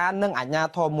ក្សានិងអាជ្ញា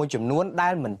ធរមួយចំនួនដែ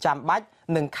លមិនចាំបាច់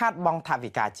និងខាតបង់ថ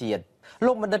វិកាជាតិ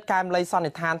លោកបណ្ឌិតកែមលីសន្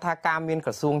និដ្ឋានថាការមាន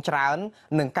ក្រសួងច្រើន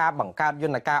និងការបង្កើតយ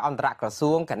ន្តការអន្តរក្រ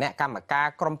សួងគណៈកម្មការ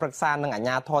ក្រុមប្រឹក្សានិងអាជ្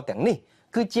ញាធរទាំងនេះ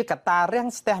គឺជាកត្តារាំង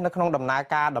ស្ទះនៅក្នុងដំណើរ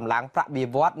ការដំឡើងប្រាក់បៀ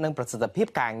វត្សនិងប្រសិទ្ធភាព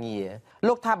ការងារ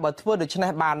លោកថាបើធ្វើដូច្នេះ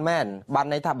បានមែនបាន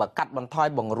ន័យថាបើកាត់បន្ថយ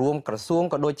បង្រួមក្រសួង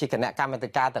ក៏ដូចជាគណៈកម្មាធិ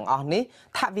ការទាំងអស់នេះ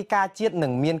ថវិកាជាតិនឹ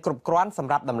ងមានគ្រប់គ្រាន់ស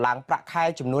ម្រាប់ដំឡើងប្រាក់ខែ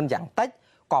ចំនួនយ៉ាងតិច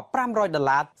ក៏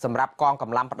$500សម្រាប់កងក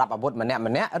ម្លាំងប្រដាប់អាវុធម្នាក់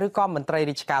ឬក៏មន្ត្រី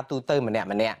រាជការទូទៅម្នាក់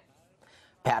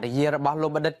ភរិយារបស់លោ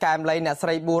កបណ្ឌិតកែមលីអ្នកស្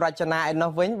រីប៊ូរចនាឯនោះ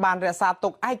វិញបានរក្សាទុ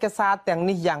កឯកសារទាំង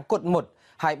នេះយ៉ាងគត់មុត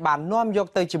ហើយបាននាំយក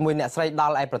ទៅជាមួយអ្នកស្រីដ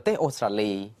ល់ឯប្រទេសអូស្ត្រា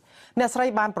លីអ្នកស្រី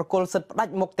បានប្រគល់សិទ្ធិផ្ដា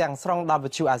ច់មុខទាំងស្រុងដល់វិ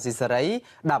ទ្យុអាស៊ីសេរី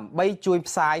ដើម្បីជួយ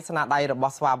ផ្សាយស្នាដៃរប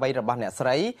ស់ស្វាមីរបស់អ្នកស្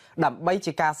រីដើម្បី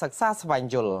ជាការសិក្សាស្វែង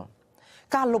យល់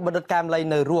ការលោកបណ្ឌិតកែមលី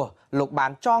នៅរស់លោកបា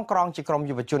នចងក្រងជាក្រុម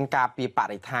យុវជនការពារប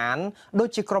រិស្ថានដូច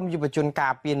ជាក្រុមយុវជនកា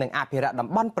រពារនិងអភិរក្សតំ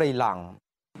បន់ព្រៃឡង់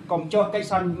កុំចុះកិច្ច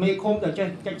សន្យាមេឃុំទៅចេះ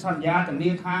កិច្ចសន្យាធានា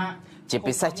ថាជា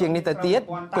ពិសេសជាងនេះទៅទៀត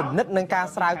គណិតនឹងការ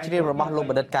ស្រាវជ្រាវរបស់លោក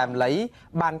បណ្ឌិតកែមលី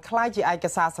បានក្លាយជាឯក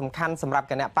សារសំខាន់សម្រាប់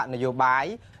គណៈបកនយោបាយ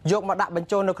យកមកដាក់បញ្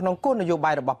ចូលនៅក្នុងគោលនយោ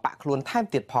បាយរបស់បកខ្លួនថែម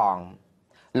ទៀតផង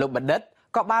លោកបណ្ឌិត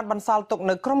ក៏បានបន្សល់ទុក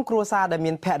នៅក្រុមគ្រួសារដែល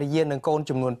មានភរិយានិងកូន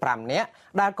ចំនួន5នាក់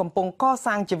ដែលកំពុងក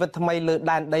សាងជីវិតថ្មីលើ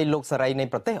ដែនដីលោកសេរីនៃ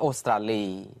ប្រទេសអូស្ត្រាលី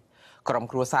ក្រុម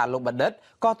គ្រួសារលោកបណ្ឌិត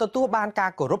ក៏ទទួលបានកា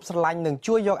រគោរពស្រឡាញ់និង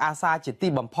ជួយយកអាសាជាទី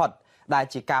បំផុតដែល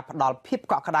ជាការផ្ដល់ភាព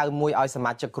កក់ក្ដៅមួយឲ្យស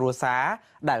មាជិកគ្រួសារ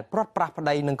ដែលព្រាត់ប្រាសប្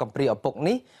តីនិងកំព្រាឪពុក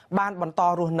នេះបានបន្ត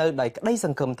រស់នៅដោយក្តីស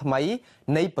ង្ឃឹមថ្មី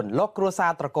នៃពន្លកគ្រួសា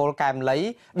រត្រកូលកែមលី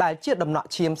ដែលជាដំណក់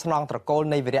ឈាមស្នងត្រកូល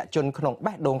នៃវីរៈជនក្នុង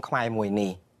បេះដូងខ្មែរមួយ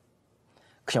នេះ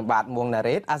ខ្ញុំបាទមួងណា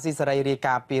រ៉េតអាស៊ីសេរីរាយ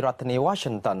ការណ៍ពីរដ្ឋធានី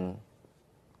Washington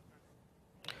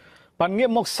បានងាក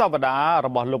មកសវតារ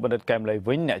បស់លោកបណ្ឌិតកែមលី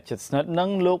វិញអ្នកជិតស្និទ្ធនិង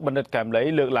លោកបណ្ឌិតកែមលី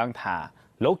លើកឡើងថា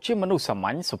លោកជាមនុស្សសាម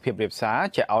ញ្ញសុភាពរាបសារ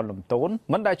ជាអោនលំទោន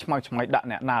មិនដែលឆ្មាំងឆ្មៃដាក់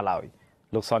អ្នកណាឡើយ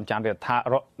លោកសនចាន់រដ្ឋា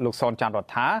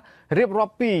រៀបរា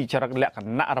ប់ពីចរិតលក្ខ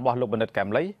ណៈរបស់លោកបណ្ឌិតកែម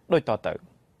លីដូចតទៅ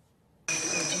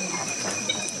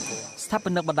ស្ថាប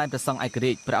និកបណ្ដាញព្រះសង្ឃឯក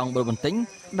រាជ្យព្រះអង្គបុលបន្ទិញ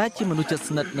ដែលជាមនុស្សជិត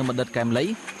ស្និទ្ធនឹងបណ្ឌិតកែមលី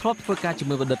ធ្លាប់ធ្វើការជា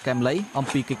មួយបណ្ឌិតកែមលីអំ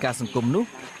ពីកិច្ចការសង្គមនោះ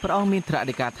ព្រះអង្គមានថ្នាក់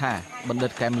ដឹកនាំថាបណ្ឌិ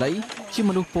តកែមលីជា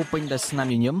មនុស្សពោពេញដោយស្នាម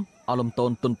ញញឹមអោនលំទោ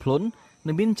នទន់ភ្លន់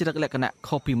និងមានចរិតលក្ខណៈ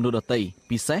ខុសពីមនុស្សដទៃ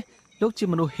ពិសេសលោកជា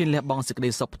មនុស្សហ៊ានលះបង់សេចក្តី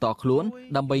សុខផ្ទាល់ខ្លួន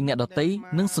ដើម្បីអ្នកដទៃ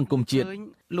និងសង្គមជាតិ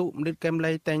លោកបណ្ឌិតកែម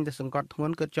លីតែងតែសង្កត់ធ្ង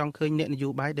ន់គាត់ចង់ឃើញអ្នកនយោ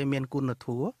បាយដែលមានគុណធ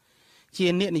ម៌ជា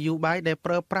អ្នកនយោបាយដែល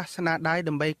ប្រើប្រាស់ស្នាដៃ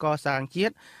ដើម្បីកសាងជា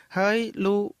តិហើយ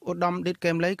លោកឧត្តមបណ្ឌិត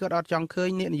កែមលីគាត់អត់ចង់ឃើញ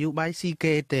អ្នកនយោបាយស៊ី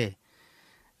គេទេ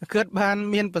គាត់បាន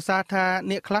មានប្រសាសន៍ថា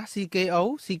អ្នកខ្លះស៊ីគេអូ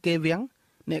ស៊ីគេវៀង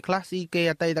អ្នកខ្លះស៊ីគេ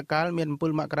អតីតកាលមាន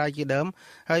7មករាជាដើម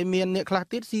ហើយមានអ្នកខ្លះ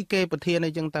ទៀតស៊ីគេប្រធាន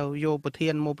អីចឹងទៅយកប្រធា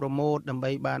នមកប្រម៉ូទដើម្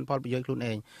បីបានផលប្រយោជន៍ខ្លួន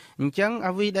ឯងអញ្ចឹង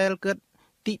អ្វីដែលគាត់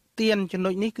តិទៀនចំណុ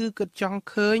ចនេះគឺគាត់ចង់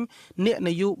ឃើញអ្នកន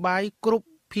យោបាយគ្រប់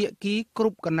ភាគីគ្រ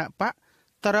ប់គណៈបក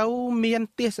ត្រូវមាន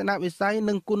ទស្សនវិស័យ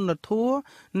និងគុណធម៌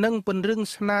និងពង្រឹង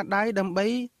ស្នាដៃដើម្បី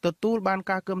ទទួលបាន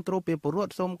ការគាំទ្រពីពលរដ្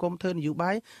ឋសូមគុំធ្វើនយោ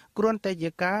បាយគ្រាន់តែជា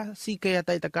ការស៊ីគេអ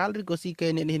តីតកាលឬក៏ស៊ីគេ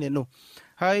នេះនោះ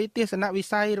ហើយទស្សនវិ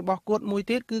ស័យរបស់គាត់មួយ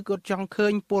ទៀតគឺគាត់ចង់ឃើ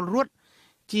ញពលរដ្ឋ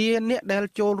ជាអ្នកដែល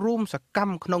ចូលរួមសក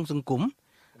ម្មក្នុងសង្គម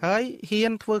ហើយហ៊ា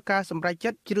នធ្វើការសម្រេចចិ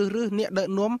ត្តជ្រើសរើសអ្នកដឹក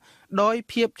នាំដោយ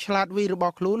ភាពឆ្លាតវៃរប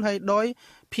ស់ខ្លួនហើយដោយ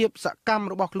ភាពសកម្ម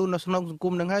របស់ខ្លួននៅក្នុងសង្គ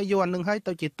មនឹងហើយយកអានឹងហើយ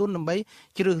ទៅជាទុនដើម្បី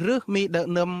ជ្រើសរើសមេដឹក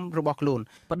នាំរបស់ខ្លួន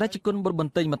បដិជនបុលប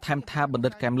ន្ទិញបន្ថែមថាបណ្ឌិ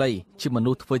តកែមលីជាម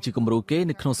នុស្សធ្វើជាគំរូគេ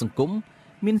នៅក្នុងសង្គម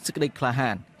មានសេចក្តីក្លា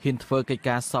ហានហ៊ានធ្វើកិច្ច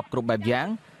ការសពគ្រប់បែបយ៉ាង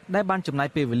ដែលបានចំណាយ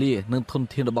ពេលវេលានិងធន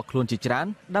ធានរបស់ខ្លួនជាច្រើន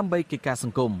ដើម្បីកិច្ចការស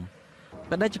ង្គម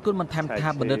បដិជនបន្ថែមថា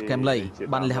បណ្ឌិតកែមលី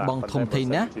បានលះបង់ធំធេង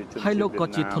ណាស់ហើយលោកក៏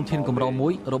ជាធនធានកម្រមួ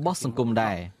យរបស់សង្គម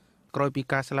ដែរក្រោយពី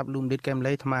ការស្លាប់លោកបណ្ឌិតកែម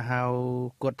លីថ្មហៅ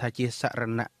គាត់ថាជាសរ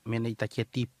ណៈមានន័យថាជា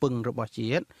ទីពឹងរបស់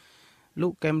ជាតិលោ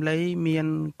កកែមលីមាន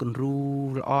គំរូ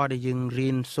ល្អដែលយើងរៀ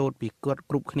នសូត្រពីគាត់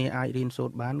គ្រប់គ្នាអាចរៀនសូ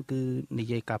ត្របានគឺនិ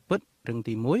យាយការពិតរឿង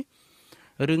ទី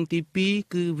1រឿងទី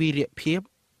2គឺវីរៈភាព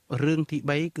រឿងទី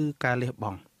3គឺការលះប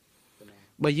ង់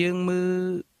បើយើងមើល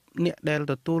អ្នកដែល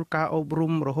ទទួលការអប់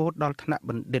រំរហូតដល់ថ្នាក់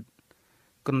បណ្ឌិត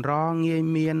កន្រងងាយ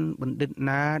មានបណ្ឌិត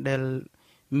ណាដែល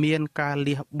មានការ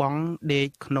លះបង់ដេក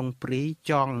ក្នុងព្រី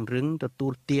ចងរឹងទទួ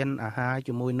លទានអាហារ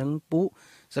ជាមួយនឹងពួក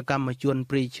សកម្មជន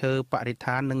ព្រីឈើបរិស្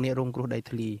ថាននិងអ្នករងគ្រោះដី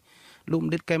ធ្លីលោកប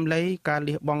ណ្ឌិតកែមលីការ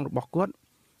លះបង់របស់គាត់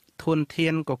ធនធា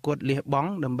នក៏គាត់លះបង់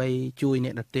ដើម្បីជួយអ្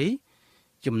នកដទៃ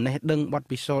ចំណេះដឹងបទ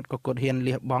ពិសោធន៍ក៏គាត់ហ៊ាន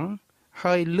លះបង់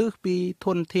ហើយលើសពីធ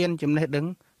នធានចំណេះដឹង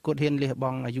គាត់ហ៊ានលះប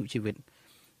ង់អាយុជីវិត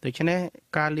ដូច្នេះ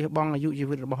ការលះបង់អាយុជី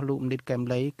វិតរបស់លោកបណ្ឌិតកែម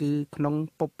លីគឺក្នុង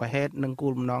ពុព្វហេតុនិងគោ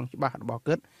លបំណងច្បាស់របស់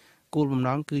គាត់គោលបំណ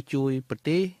ងគឺជួយប្រ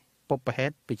ទេសពុព្វហេ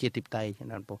តុប្រជាធិបតេយ្យ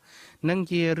ណាស់បងនឹង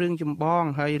ជារឿងចម្បង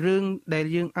ហើយរឿងដែល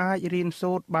យើងអាចរៀន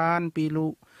សូត្របានពីលោ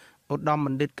កឧត្តមប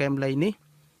ណ្ឌិតកែមលីនេះ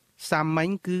សាមញ្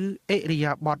ញគឺអិរិ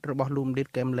យាបថរបស់លោកបណ្ឌិត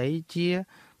កែមលីជា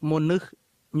មនុស្ស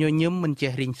ញញឹមមិន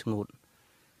ចេះរីងស្ងួត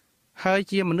ហើយ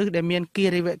ជាមនុស្សដែលមានគិ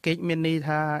រិយកិច្ចមានន័យ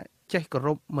ថាចេះគោរ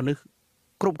ពមនុស្ស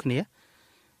គ្រប់គ្នា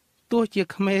ទោះជា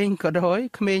ក្មេងក៏ដោយ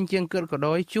ក្មេងជាងគាត់ក៏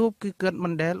ដោយជួបគឺគាត់មិ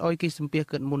នដែលឲ្យគេសំពះ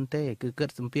គាត់មុនទេគឺគា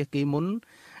ត់សំពះគេមុន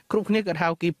គ្រប់គ្នាគាត់ហៅ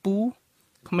គេពូ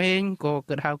ក្មេងក៏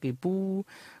គាត់ហៅគេពូ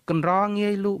កន្រងងា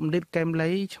យលោកបណ្ឌិតកែម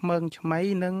លីឆ្មើងឆ្មៃ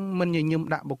និងមិនញញឹម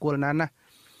ដាក់បុគ្គលណាណា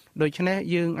ដូច្នេះ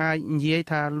យើងអាចនិយាយ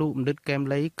ថាលោកបណ្ឌិតកែម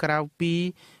លីក្រៅពី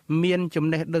មានចំ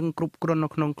ណេះដឹងគ្រប់គ្រាន់នៅ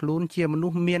ក្នុងខ្លួនជាមនុ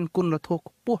ស្សមានគុណធម៌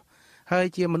ខ្ពស់ហើយ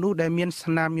ជាមនុស្សដែលមាន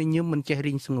ស្នាមញញឹមមិនចេះ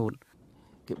រីងស្ងួត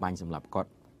គេបាញ់សម្រាប់គាត់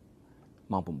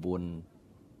ម៉ោង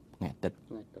9ថ្ងៃអាទិត្យ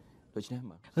ដូច្នេះ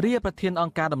រាជប្រធានអ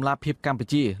ង្គការដំឡាភិបកម្ពុ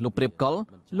ជាលោកព្រាបកុល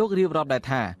លោករៀបរាប់ដែរ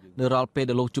ថានៅរាល់ពេល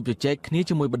ដែលលោកជួបជជែកគ្នា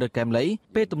ជាមួយបណ្ឌិតកែមលី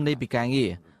ពេលទំនេរពីការងារ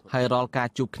ហើយរាល់ការ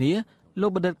ជួបគ្នាលោក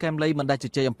បណ្ឌិតកែមលីមិនដែលជ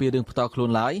ជែកអំពីរឿងផ្ទាល់ខ្លួន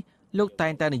ឡើយលោកតែ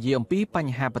ងតែនិយាយអំពីប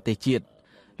ញ្ហាប្រទេសជាតិ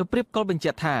លោកព្រាបកុលបញ្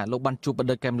ជាក់ថាលោកបានជួបបណ្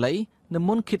ឌិតកែមលីនៅ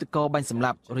មុនឃាតករបាញ់សម្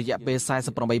លាប់រយៈពេល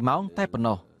48ម៉ោងតែប៉ុណ្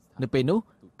ណោះនៅពេលនោះ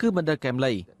គឺបណ្ឌិតកែម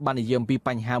លីបាននិយាយអំពីប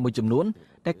ញ្ហាមួយចំនួន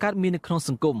ដែលកើតមាននៅក្នុងស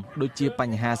ង្គមដូចជាប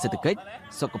ញ្ហាសេដ្ឋកិច្ច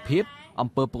សុខភាព អំ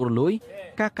ពើពុករលួយ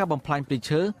ការកាប់បំផ្លាញព្រៃ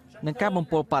ឈើនិងការបំ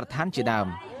ពុលបរិស្ថានជាដើម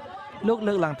លោក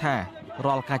លើកឡើងថា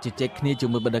រាល់ការជជែកគ្នាជា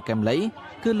មួយបណ្ឌិតកែមលី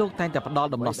គឺលោកតែងតែផ្ដល់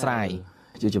ដំណោះស្រាយ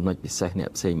ជាចំណុចពិសេសអ្នក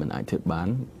ផ្សេងមិនអាចធ្វើបាន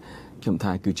ខ្ញុំ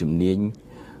ថាគឺជំនាញ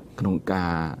ក្នុងកា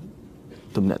រ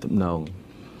ទំនាក់ទំនង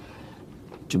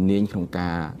ជំនាញក្នុងកា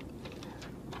រ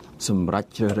សម្រេច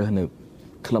ជ្រើសរើសនៅ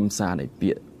ខ្លឹមសារនៃ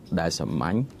ពាក្យដែលសាម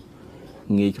ញ្ញ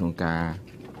ងាយក្នុងការ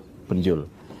ពន្យល់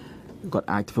គាត់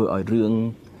អាចធ្វើឲ្យរឿង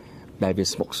ដែលវា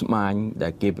ស្មុគស្មាញដែ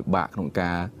លគេពិបាកក្នុង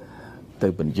ការទៅ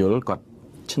ពន្យល់គាត់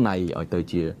ច្នៃឲ្យទៅ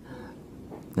ជា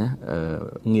ណា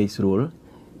ងាយស្រួល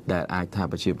ដែលអាចថា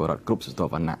ប្រជាពលរដ្ឋគ្រប់ស្រទា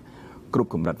ប់វណ្ណៈគ្រប់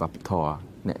កម្រិតវប្បធម៌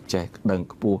អ្នកចេះដឹង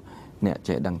ខ្ពស់អ្នក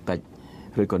ចេះដឹងតិច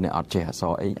ឬក៏អ្នកអត់ចេះអក្ស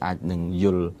រអីអាចនឹងយ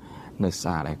ល់នៅ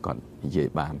សារដែលគាត់និយាយ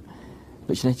បាន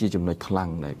ដូច្នេះជាចំណុចខ្លាំង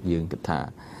ដែលយើងគិតថា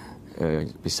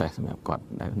ពិសេសសម្រាប់គាត់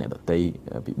ដែលអ្នកដទៃ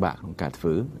ពិបាកក្នុងការធ្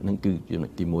វើនឹងគឺចំណុ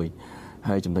ចទី1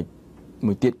ហើយចំណុច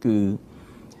មួយទៀតគឺ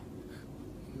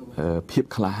ភាព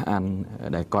ក្លាហាន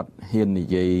ដែលគាត់ហ៊ាននិ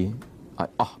យាយឲ្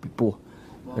យអស់ពីពោះ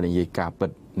និយាយការពិត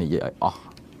និយាយឲ្យអស់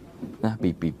ណា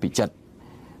ពីចិត្ត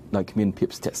ដោយគ្មានភាព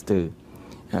ស្ទាក់ស្ទើរ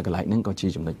ហើយកន្លែងហ្នឹងក៏ជា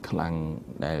ចំណុចខ្លាំង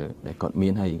ដែលគាត់មា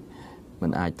នហើយមិ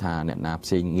នអាចថាអ្នកណាផ្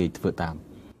សេងងាយធ្វើតាម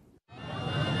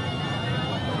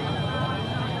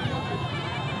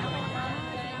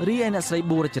រីឯអ្នកស្រី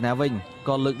ប៊ូរចនាវិញ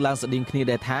ក៏លើកឡើងស្តីងគ្នា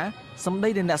ដែរថាសម្ដី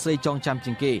ដែលអ្នកស្រីចងចាំ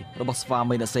ជាងគេរបស់ស្វា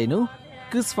មីអ្នកស្រីនោះ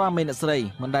គឺស្វាមីអ្នកស្រី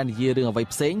មិនដែលនិយាយរឿងអ្វី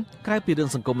ផ្សេងក្រៅពីរឿង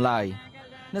សង្គមឡើយ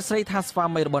អ្នកស្រីថាស្វា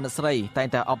មីរបស់អ្នកស្រីតែង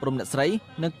តែអប់រំអ្នកស្រី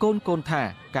និងកូនថា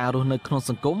ការរស់នៅក្នុង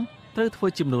សង្គមត្រូវធ្វើ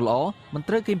ជាមនុស្សល្អមិន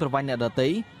ត្រូវកេងប្រវ័ញ្ចអ្នកដទៃ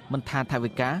មិនថាថ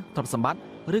វិកាទ្រព្យសម្បត្តិ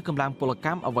ឬកម្លាំងពលក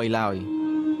ម្មអ្វីឡើយ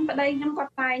ប្តីខ្ញុំគា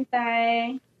ត់តែងតែ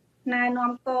ណែ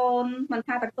នាំកូនមិន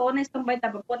ថាតកូននេះសូម្បីតែ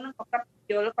ប្រពន្ធនឹងក៏ប្រាប់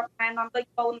យល់គាត់ណែនាំដូច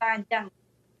កូនដែរអញ្ចឹង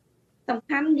សំ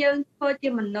ខាន់យើងធ្វើជា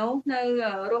មនុស្សនៅ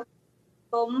រស់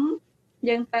គុំ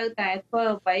យើងទៅតែធ្វើ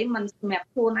អ្វីមិនសម្រាប់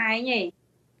ខ្លួនឯងទេ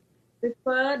គឺធ្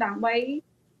វើដើម្បី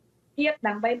ជាតិ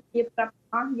ដើម្បីជាប្រាប់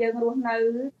អស់យើងរស់នៅ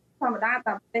ធម្មតា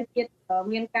តែប្រទេសជាតិ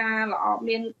មានការល្អ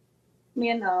មា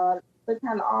នដូច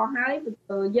ថាល្អហើយ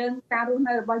យើងការរស់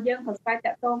នៅរបស់យើងប្រស័យ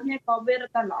តាក់ទងគ្នាក៏វារ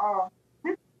ត់តែល្អ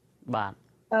ណាបាទ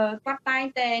គាត់តែង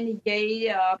តែនិយាយ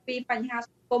ពីបញ្ហា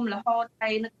សង្គមរហូតហើ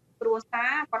យនៅគ្រួសា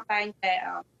រគាត់តែងតែ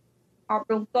អប់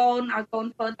រំកូនឲ្យកូន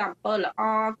ធ្វើតាមអំពើល្អ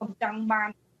កុំចង់បាន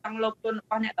ចង់លោកគុណរ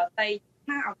បស់អ្នកដទៃ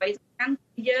ថាអ្វីសំខាន់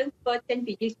យើងធ្វើចេញ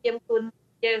ពីជាជាគុណ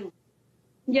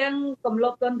យើងកុំលោ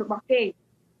កគុណរបស់គេ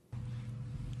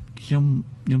ខ្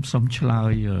ញុំសូមឆ្លើ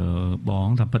យបង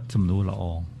ថាពិតសំណួរល្អ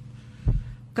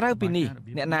ក្រៅពីនេះ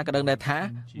អ្នកណាក៏ដឹងដែរថា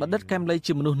បណ្ឌិតកែមលី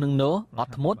ជាមនុស្សនឹងណោអ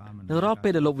ត់ធ្មត់នៅរាល់ពេ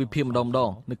លដែលលោកវិភាគម្ដង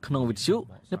នៅក្នុងវិទ្យុ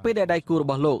នៅពេលដែលដៃគូរ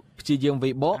បស់លោកព្យាយាមវា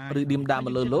យបកឬឌីមដាម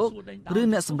កលើលោកឬ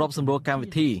អ្នកសម្របសម្រួលកម្មវិ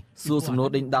ធីសួរសំណួរ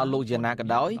ដេញដោលលោកយ៉ាងណាក៏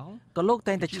ដោយក៏លោក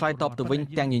តែងតែឆ្លើយតបទៅវិញ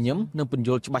ទាំងញញឹមនិងពន្យ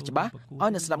ល់ច្បាស់ឲ្យ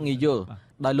អ្នកស្ដាប់ងាយយល់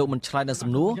ដោយលោកមិនឆ្លើយនឹងសំ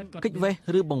ណួរកិច្ចវេះ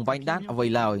ឬបង្វែងដានអ្វី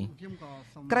ឡើយ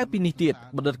ក្រៅពីនេះទៀត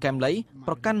បណ្ឌិតកែមលី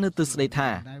ប្រកាន់នៅទស្សនៈថា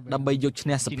ដើម្បីយកឈ្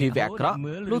នះសភាវៈអាក្រក់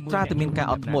លុះត្រាតែមានការ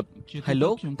អត់ធ្មត់ហើយ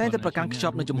លោកតែងតែប្រកាន់ខ្ជា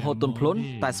ប់នៅជំហរទន់ភ្លន់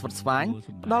តែស្វិតស្វាញ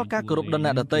ផ្ដល់ការគោរពដល់អ្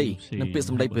នកដទៃនិងពាក្យ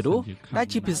សម្ដីពិរោះដែល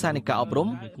ជាភាសានៃការអប់រំ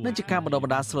និងជាការបណ្ដុះប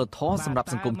ណ្ដាលសីលធម៌សម្រាប់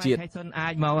សង្គមជាតិអា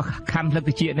ចមកខំផ្លឹក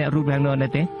ទៅជាអ្នករូបរាងនោះដែ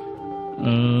រទេ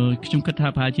ខ្ញុំគិតថា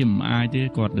ប្រហែលជាមិនអាចទេ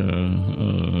គា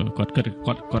ត់គិត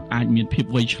គាត់អាចមានភាព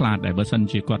វៃឆ្លាតដែរបើសិន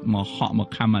ជាគាត់មកហក់មក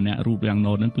ខំអាអ្នករូបរាង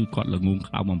នោះហ្នឹងគឺគាត់ល្ងង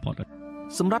ខោបំផុត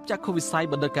សម្រាប់ចក្ខុវិស័យ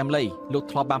បណ្ឌិតកែមលីលោក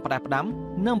ធ្លាប់បានផ្ដាស់ផ្ដាំ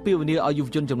និងអំពាវនាវឲ្យយុវ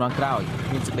ជនជំនាន់ក្រោយ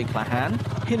មានសេចក្តីក្លាហាន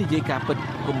ហ៊ាននិយាយការពិត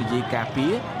កុំនិយាយការពា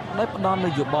រដោយផ្ដល់នូ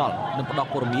វយោបល់និងផ្ដល់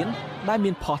ព័ត៌មានដែល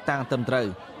មានភស្តុតាងត្រឹមត្រូវ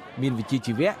មានវិជ្ជា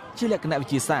ជីវៈជាលក្ខណៈវិ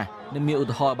ទ្យាសាស្ត្រនិងមានឧ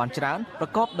ទាហរណ៍បានច្រើនប្រ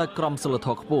កបដោយក្រមសីលធ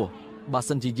ម៌ខ្ពស់បើ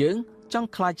សិនជាយើងចង់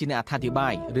ក្លាយជាអ្នកអត្ថាធិប្បា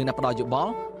យឬអ្នកផ្ដល់យោប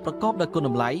ល់ប្រកបដោយគុណត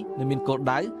ម្លៃនិងមានគោល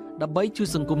ដៅដើម្បីជួយ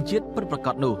សង្គមជាតិពិតប្រាក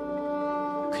ដនោះ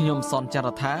ខ្ញុំសនចាររ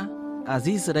ថាអា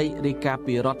ស៊ីសេរីរាយការណ៍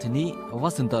ពីរដ្ឋធានី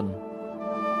Washington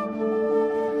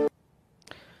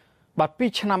បាទ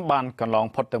2ឆ្នាំបានកន្លង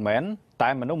ផុតទៅមែនតែ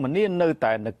មនុស្សម្នានៅ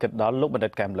តែនឹកគិតដល់លោកបណ្ឌិ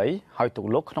តកែមលីហើយទុក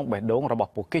លោកក្នុងបេះដូងរប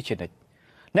ស់ពួកគេជានិច្ច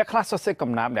អ្នកខ្លះសរសេរ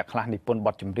កំណាព្យអ្នកខ្លះនិពន្ធប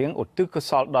ទចម្រៀងឧទ្ទិសកុ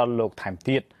សលដល់លោកថែម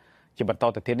ទៀតជាបន្ត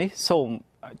ទៅទៀតនេះសូម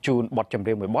ជូនបទចម្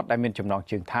រៀងមួយបទដែលមានចំណង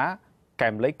ជើងថាកែ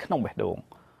មលីក្នុងបេះដូង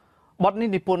បទនេះ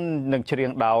និពន្ធនឹងច្រៀង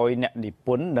ដោយអ្នកនិព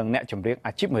ន្ធនិងអ្នកចម្រៀង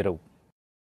អាជីពមួយរូប